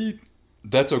like, to me,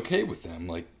 that's okay with them.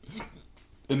 Like,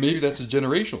 and maybe that's a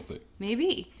generational thing.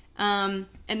 Maybe. And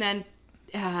then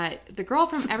the girl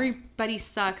from Everybody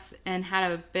Sucks and had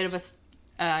a bit of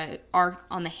a arc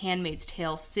on The Handmaid's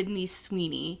Tale, Sydney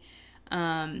Sweeney.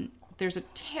 There's a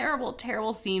terrible,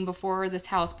 terrible scene before this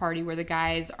house party where the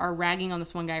guys are ragging on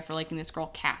this one guy for liking this girl,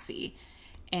 Cassie.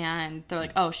 And they're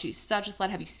like, oh, she's such a slut.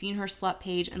 Have you seen her slut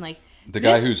page? And like... The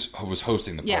guy who was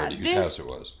hosting the party, whose house it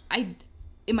was.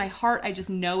 In my heart, I just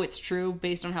know it's true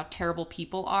based on how terrible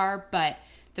people are. But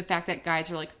the fact that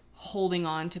guys are like holding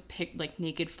on to pick like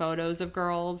naked photos of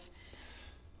girls...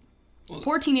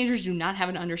 Poor teenagers do not have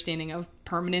an understanding of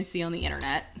permanency on the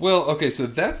internet. Well, okay, so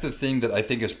that's the thing that I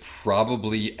think is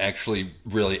probably actually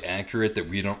really accurate, that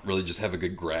we don't really just have a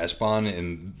good grasp on,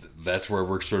 and that's where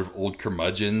we're sort of old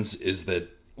curmudgeons, is that,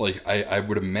 like, I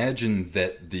would imagine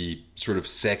that the sort of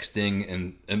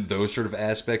sexting and those sort of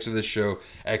aspects of the show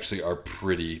actually are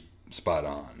pretty spot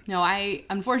on. No, I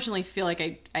unfortunately feel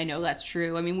like I know that's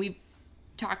true. I mean, we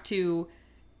talked to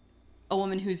a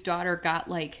woman whose daughter got,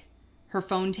 like, her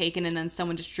phone taken and then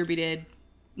someone distributed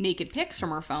naked pics from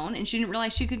her phone, and she didn't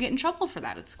realize she could get in trouble for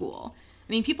that at school. I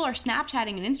mean, people are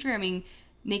Snapchatting and Instagramming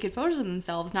naked photos of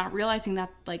themselves, not realizing that,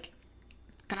 like,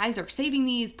 guys are saving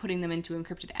these, putting them into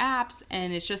encrypted apps,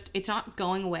 and it's not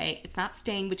going away. It's not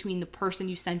staying between the person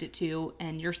you sent it to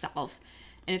and yourself.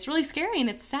 And it's really scary and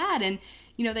it's sad. And,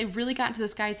 you know, they really got into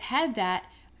this guy's head that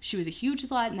she was a huge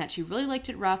slut and that she really liked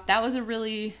it rough. That was a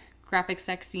really graphic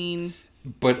sex scene.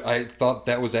 But I thought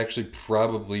that was actually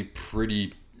probably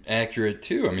pretty accurate,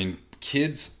 too. I mean,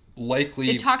 kids likely...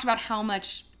 It talked about how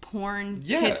much porn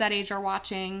kids that age are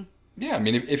watching. Yeah, I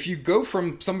mean, if you go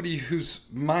from somebody who's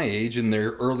my age in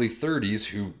their early 30s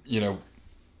who, you know,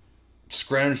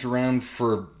 scrounged around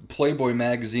for Playboy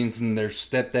magazines in their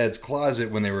stepdad's closet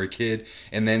when they were a kid,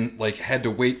 and then, like, had to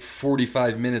wait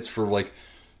 45 minutes for, like,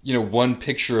 you know, one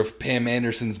picture of Pam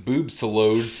Anderson's boobs to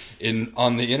load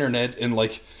on the internet in,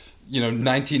 like...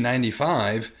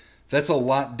 1995, that's a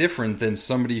lot different than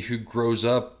somebody who grows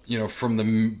up, you know, from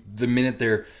the minute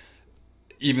they're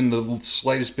even the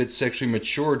slightest bit sexually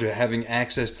mature to having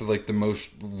access to, like, the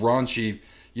most raunchy,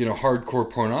 you know, hardcore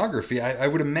pornography. I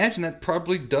would imagine that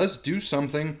probably does do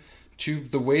something to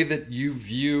the way that you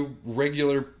view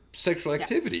regular sexual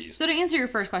activities. So to answer your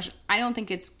first question, I don't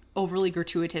think it's overly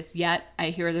gratuitous yet. I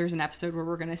hear there's an episode where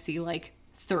we're going to see, like,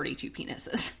 32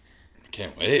 penises.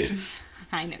 Can't wait.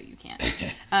 I know you can't.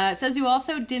 It says you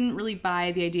also didn't really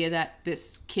buy the idea that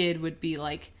this kid would be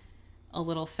like a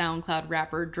little SoundCloud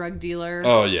rapper drug dealer.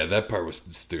 Oh, yeah, that part was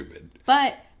stupid.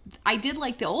 But I did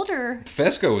like the older...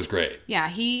 Fesco was great. Yeah,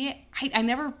 I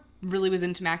never really was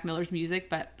into Mac Miller's music,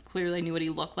 but clearly I knew what he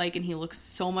looked like, and he looks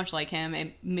so much like him.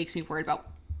 It makes me worried about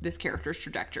this character's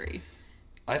trajectory.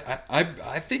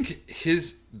 I think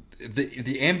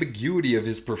the ambiguity of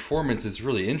his performance is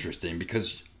really interesting,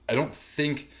 because I don't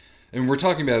think And we're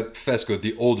talking about Fesco,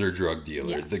 the older drug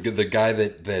dealer, Yes. the guy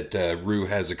that Rue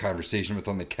has a conversation with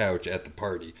on the couch at the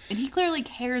party. And he clearly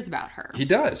cares about her. He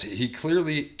does. He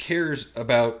clearly cares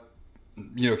about,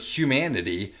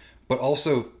 humanity, but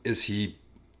also, is he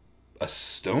a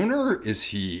stoner? Does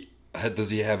he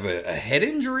have a head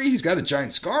injury? He's got a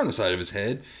giant scar on the side of his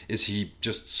head. Is he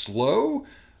just slow?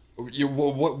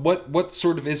 What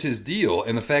sort of is his deal?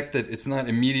 And the fact that it's not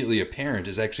immediately apparent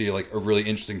is actually like a really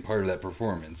interesting part of that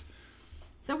performance.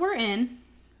 So we're in.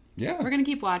 Yeah. We're going to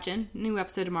keep watching. New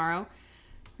episode tomorrow.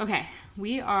 Okay.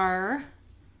 We are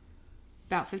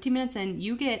about 15 minutes in.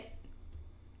 You get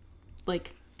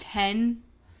like 10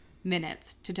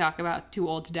 minutes to talk about Too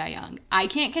Old to Die Young. I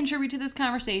can't contribute to this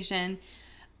conversation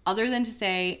other than to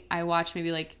say I watched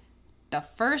maybe like the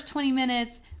first 20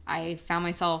 minutes. I found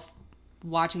myself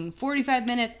watching 45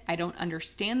 minutes. I don't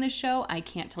understand this show. I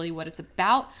can't tell you what it's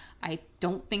about. I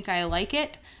don't think I like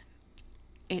it.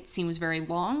 It seems very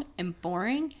long and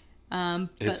boring.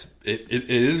 It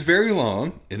is very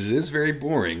long and it is very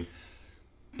boring,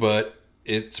 but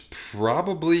it's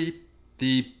probably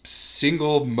the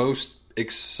single most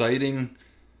exciting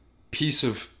piece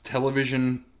of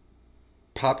television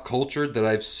pop culture that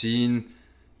I've seen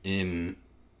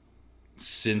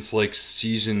since like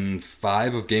season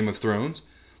 5 of Game of Thrones.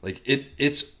 Like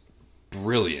it's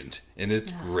brilliant and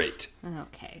it's great.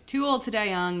 Okay. Too Old to Die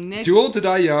Young. Nick. Too Old to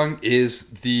Die Young is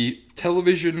the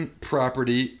television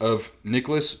property of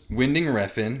Nicholas Winding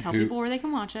Refn. Tell people where they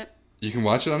can watch it. You can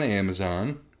watch it on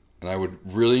Amazon, and I would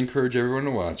really encourage everyone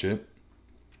to watch it.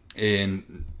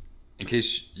 And in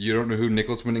case you don't know who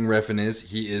Nicholas Winding Refn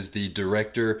is, he is the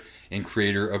director and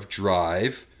creator of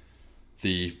Drive,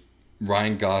 the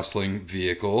Ryan Gosling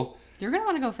vehicle. You're going to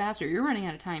want to go faster. You're running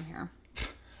out of time here.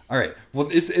 All right. Well,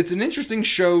 it's an interesting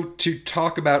show to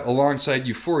talk about alongside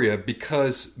Euphoria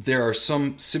because there are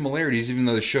some similarities, even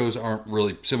though the shows aren't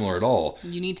really similar at all.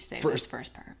 You need to say this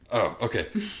first part. Oh, okay.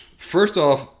 First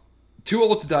off, Too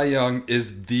Old to Die Young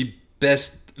is the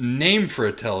best name for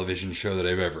a television show that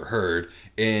I've ever heard.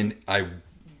 And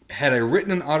had I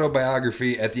written an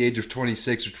autobiography at the age of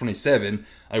 26 or 27,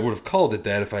 I would have called it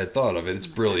that if I had thought of it. It's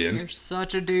brilliant. You're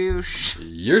such a douche.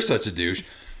 You're such a douche.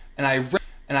 And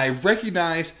I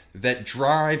recognize that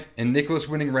Drive and Nicholas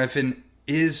Winding Refn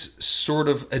is sort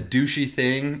of a douchey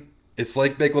thing. It's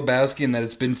like Big Lebowski in that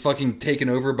it's been fucking taken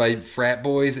over by frat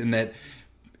boys and that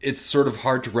it's sort of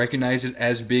hard to recognize it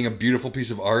as being a beautiful piece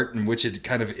of art, in which it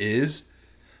kind of is.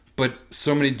 But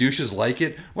so many douches like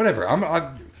it. Whatever.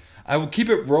 I will keep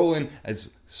it rolling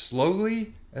as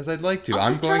slowly as I'd like to. I'll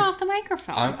just turn off the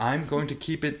microphone. I'm going to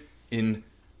keep it in...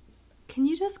 Can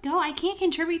you just go? I can't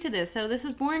contribute to this, so this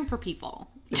is boring for people.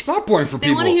 It's not boring for people.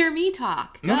 They want to hear me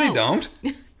talk. No, Go. they don't.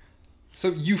 So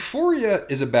Euphoria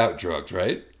is about drugs,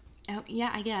 right? Oh,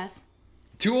 yeah, I guess.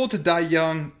 Too Old to Die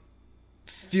Young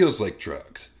feels like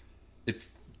drugs.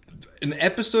 An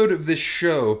episode of this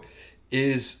show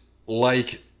is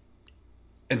like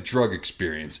a drug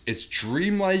experience. It's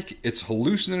dreamlike, it's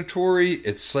hallucinatory,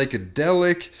 it's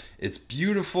psychedelic, it's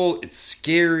beautiful, it's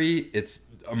scary, it's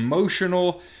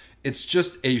emotional. It's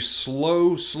just a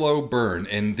slow burn.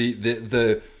 And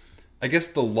the I guess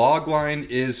the log line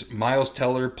is Miles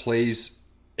Teller plays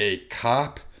a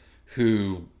cop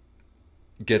who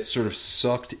gets sort of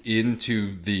sucked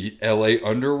into the LA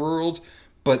underworld,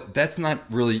 but that's not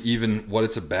really even what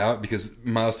it's about because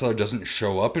Miles Teller doesn't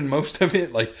show up in most of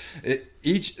it. Like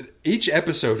each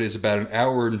episode is about an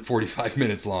hour and 45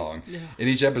 minutes long. Yeah. And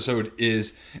each episode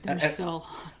is They're so long.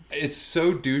 It's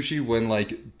so douchey when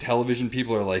like television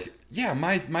people are like, yeah,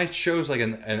 my show's like a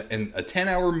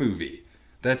 10-hour movie.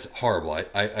 That's horrible.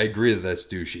 I agree that that's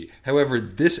douchey. However,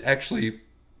 this actually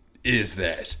is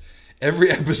that. Every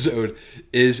episode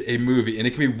is a movie, and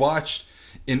it can be watched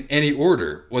in any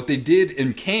order. What they did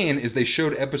in Cannes is they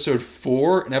showed episode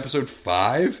 4 and episode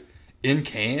 5 in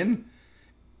Cannes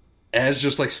as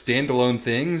just like standalone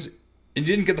things. And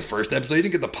you didn't get the first episode, you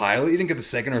didn't get the pilot, you didn't get the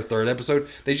second or third episode.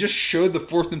 They just showed the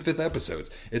 4th and 5th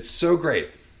episodes. It's so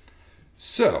great.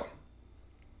 So,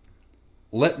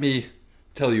 let me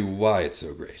tell you why it's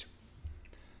so great.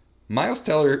 Miles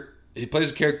Teller, he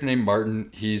plays a character named Martin.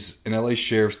 He's an LA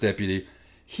sheriff's deputy.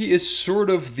 He is sort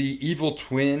of the evil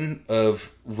twin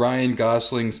of Ryan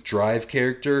Gosling's Drive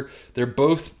character. They're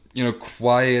both,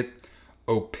 quiet,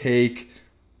 opaque,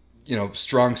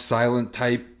 strong, silent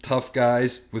type, tough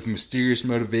guys with mysterious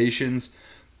motivations.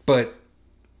 But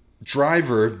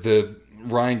Driver, the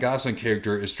Ryan Gosling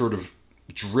character, is sort of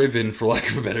driven, for lack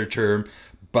of a better term,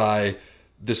 by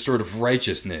this sort of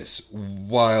righteousness,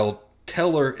 while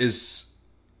Teller is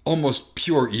almost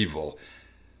pure evil.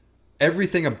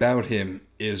 everything about him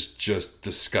is just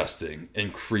disgusting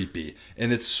and creepy.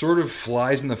 And it sort of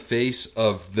flies in the face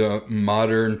of the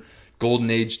modern golden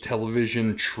age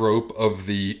television trope of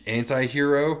the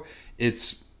anti-hero.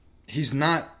 He's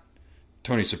not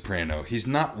Tony Soprano. He's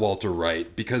not Walter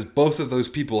White, because both of those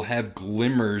people have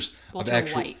glimmers Walter of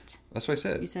actual... White. That's what I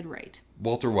said. You said right.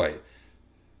 Walter White.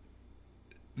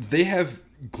 They have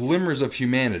glimmers of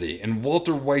humanity, and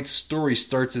Walter White's story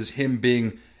starts as him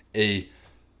being a,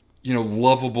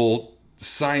 lovable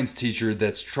science teacher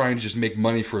that's trying to just make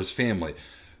money for his family.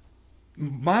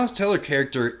 Miles Teller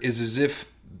character is as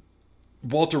if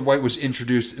Walter White was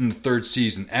introduced in the 3rd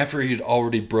season after he had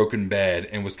already broken bad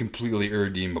and was completely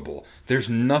irredeemable. There's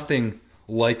nothing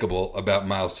likable about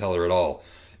Miles Teller at all.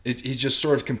 He just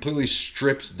sort of completely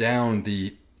strips down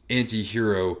the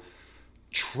anti-hero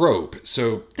trope.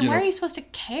 So then why are you supposed to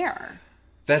care?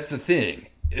 That's the thing.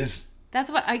 That's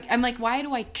what I'm like, why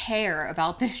do I care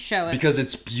about this show? Because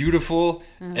it's beautiful,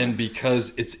 and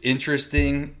because it's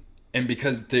interesting, and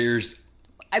because there's...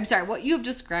 I'm sorry, what you have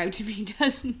described to me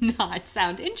does not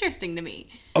sound interesting to me.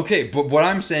 Okay, but what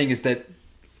I'm saying is that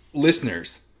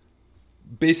listeners,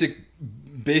 basic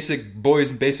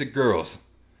boys and basic girls,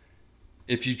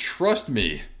 if you trust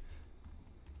me,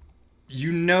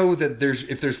 you know that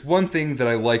if there's one thing that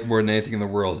I like more than anything in the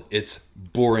world, it's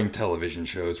boring television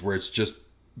shows where it's just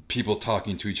people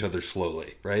talking to each other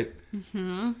slowly, right?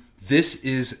 Mm-hmm. This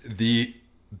is the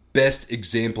best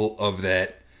example of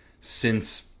that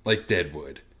since,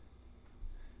 Deadwood.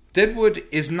 Deadwood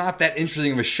is not that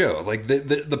interesting of a show.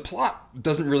 The plot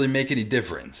doesn't really make any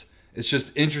difference. It's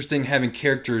just interesting having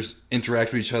characters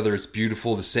interact with each other. It's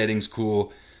beautiful. The setting's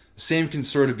cool. The same can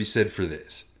sort of be said for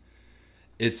this.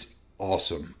 It's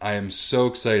awesome. I am so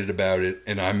excited about it,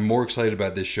 and I'm more excited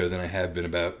about this show than I have been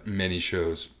about many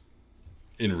shows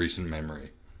in recent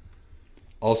memory.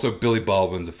 Also, Billy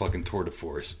Baldwin's a fucking tour de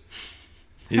force.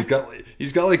 He's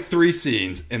got 3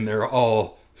 scenes, and they're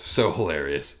all so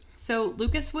hilarious. So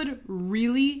Lucas would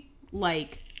really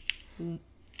like...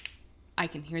 I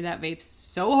can hear that vape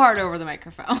so hard over the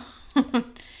microphone.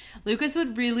 Lucas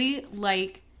would really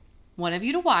like one of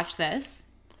you to watch this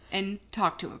and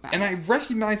talk to him about it. And I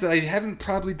recognize that I haven't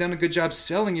probably done a good job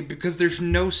selling it because there's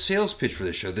no sales pitch for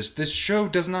this show. This show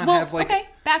does not have Okay,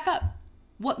 back up.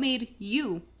 What made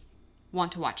you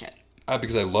want to watch it?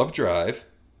 Because I love Drive,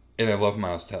 and I love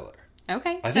Miles Teller.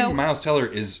 Okay, I think Miles Teller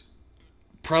is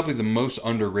probably the most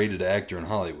underrated actor in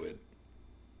Hollywood.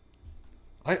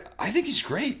 I think he's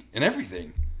great in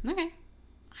everything. Okay.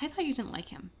 I thought you didn't like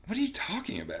him. What are you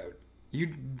talking about?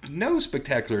 You know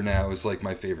Spectacular Now is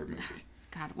my favorite movie.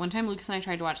 God, one time Lucas and I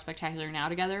tried to watch Spectacular Now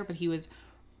together, but he was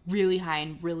really high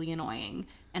and really annoying,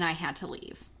 and I had to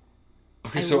leave.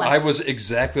 Okay, so I was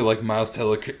exactly like Miles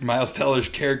Teller's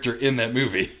character in that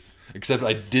movie, except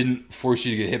I didn't force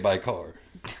you to get hit by a car.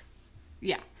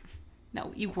 Yeah.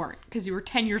 No, you weren't, because you were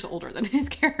 10 years older than his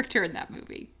character in that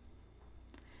movie.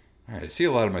 All right, I see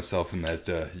a lot of myself in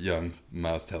that young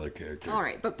Miles Teller character. All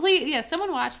right, but please,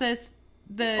 someone watch this.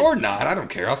 Or not, I don't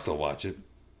care. I'll still watch it.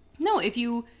 No, if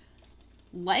you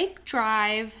like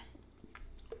Drive,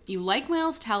 you like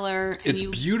Miles Teller. It's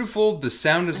beautiful. The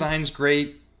sound design's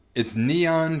great. It's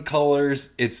neon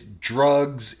colors. It's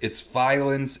drugs. It's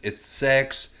violence. It's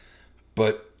sex.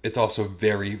 But it's also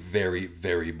very, very,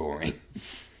 very boring.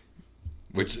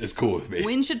 Which is cool with me.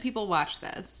 When should people watch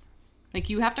this?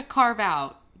 You have to carve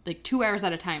out 2 hours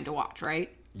at a time to watch, right?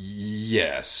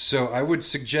 Yes. So I would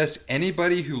suggest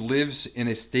anybody who lives in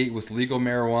a state with legal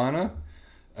marijuana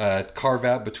carve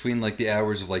out between the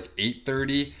hours of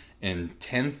 8:30 and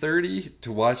 10:30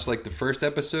 to watch the first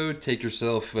episode. Take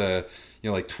yourself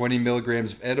 20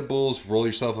 milligrams of edibles, roll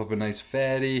yourself up a nice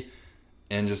fatty,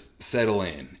 and just settle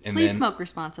in. And Please smoke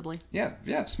responsibly.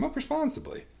 Yeah, smoke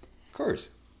responsibly. Of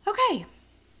course. Okay.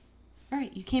 All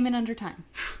right, you came in under time.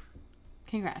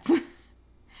 Congrats.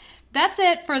 That's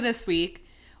it for this week.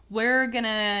 We're going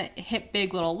to hit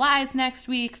Big Little Lies next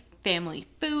week, Family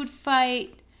Food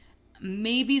Fight,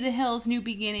 maybe The Hills New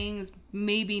Beginnings,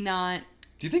 maybe not.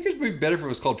 Do you think it would be better if it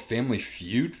was called Family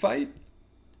Feud Fight?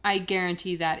 I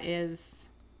guarantee that is.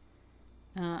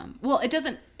 It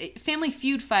doesn't. Family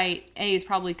Feud Fight, A, is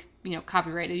probably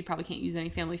copyrighted. You probably can't use any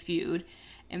Family Feud.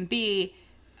 And B,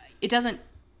 it doesn't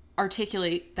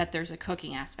articulate that there's a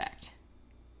cooking aspect.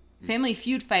 Family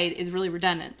Feud Fight is really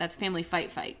redundant. That's Family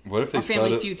Fight. What if they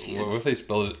spelled it? What if they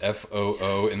spelled it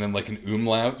FOO and then an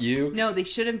umlaut U? No, they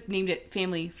should have named it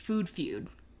Family Food Feud.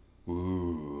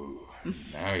 Ooh,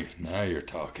 now you're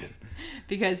talking.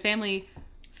 Because Family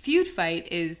Feud Fight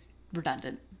is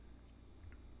redundant.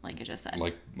 like I just said.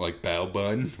 Like Bao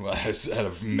Bun. I had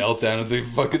a meltdown of the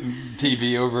fucking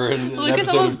TV over an Lucas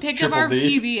episode almost of picked up Triple our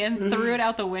D. TV and threw it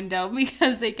out the window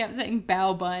because they kept saying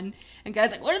Bao Bun. And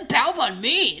guys like, what does Bao Bun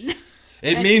mean?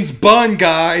 It means bun,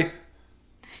 guy.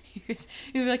 He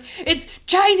was like, it's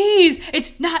Chinese.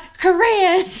 It's not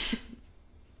Korean.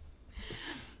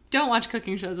 Don't watch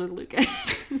cooking shows with Lucas.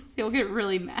 He'll get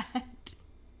really mad.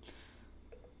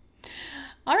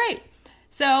 All right.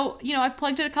 So, I've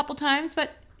plugged it a couple times,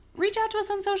 but reach out to us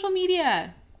on social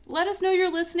media. Let us know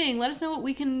you're listening. Let us know what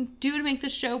we can do to make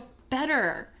this show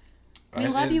better. We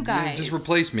love you guys. Just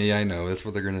replace me, I know. That's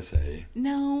what they're going to say.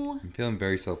 No. I'm feeling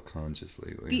very self-conscious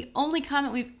lately. The only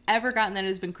comment we've ever gotten that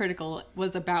has been critical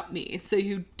was about me, so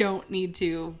you don't need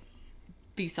to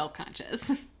be self-conscious.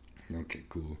 Okay,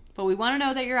 cool. But we want to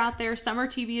know that you're out there. Summer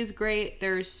TV is great.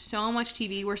 There's so much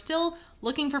TV. We're still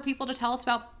looking for people to tell us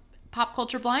about pop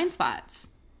culture blind spots.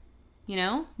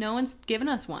 No one's given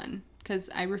us one because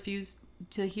I refuse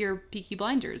to hear Peaky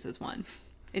Blinders as one.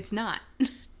 It's not.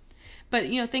 But,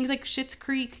 things like Schitt's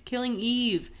Creek, Killing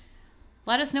Eve.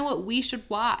 Let us know what we should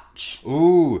watch.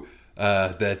 Ooh,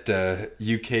 that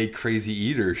UK Crazy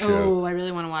Eater show. Oh, I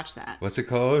really want to watch that. What's it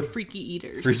called? Freaky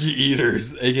Eaters. Freaky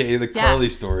Eaters, a.k.a. the Carly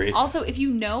story. Also, if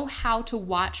you know how to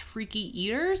watch Freaky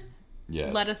Eaters,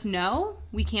 Yes. let us know.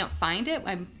 We can't find it.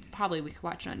 We could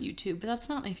watch it on YouTube, but that's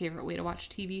not my favorite way to watch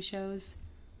TV shows.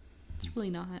 It's really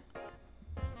not.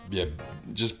 Yeah,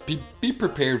 just be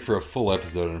prepared for a full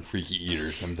episode on Freaky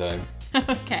Eaters sometime.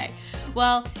 Okay.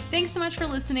 Well, thanks so much for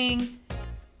listening.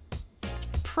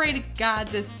 Pray to God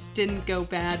this didn't go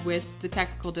bad with the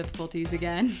technical difficulties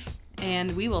again.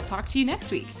 And we will talk to you next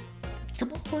week.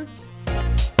 Come on.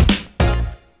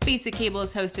 Basic Cable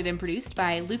is hosted and produced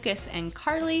by Lucas and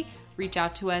Carly. Reach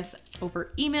out to us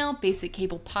over email,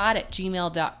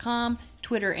 basiccablepod@gmail.com,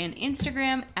 Twitter and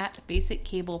Instagram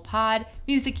 @basiccablepod.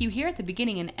 Music you hear at the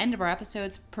beginning and end of our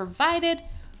episodes provided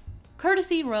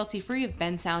courtesy royalty-free of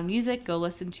Bensound Music. Go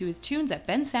listen to his tunes at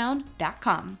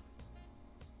bensound.com.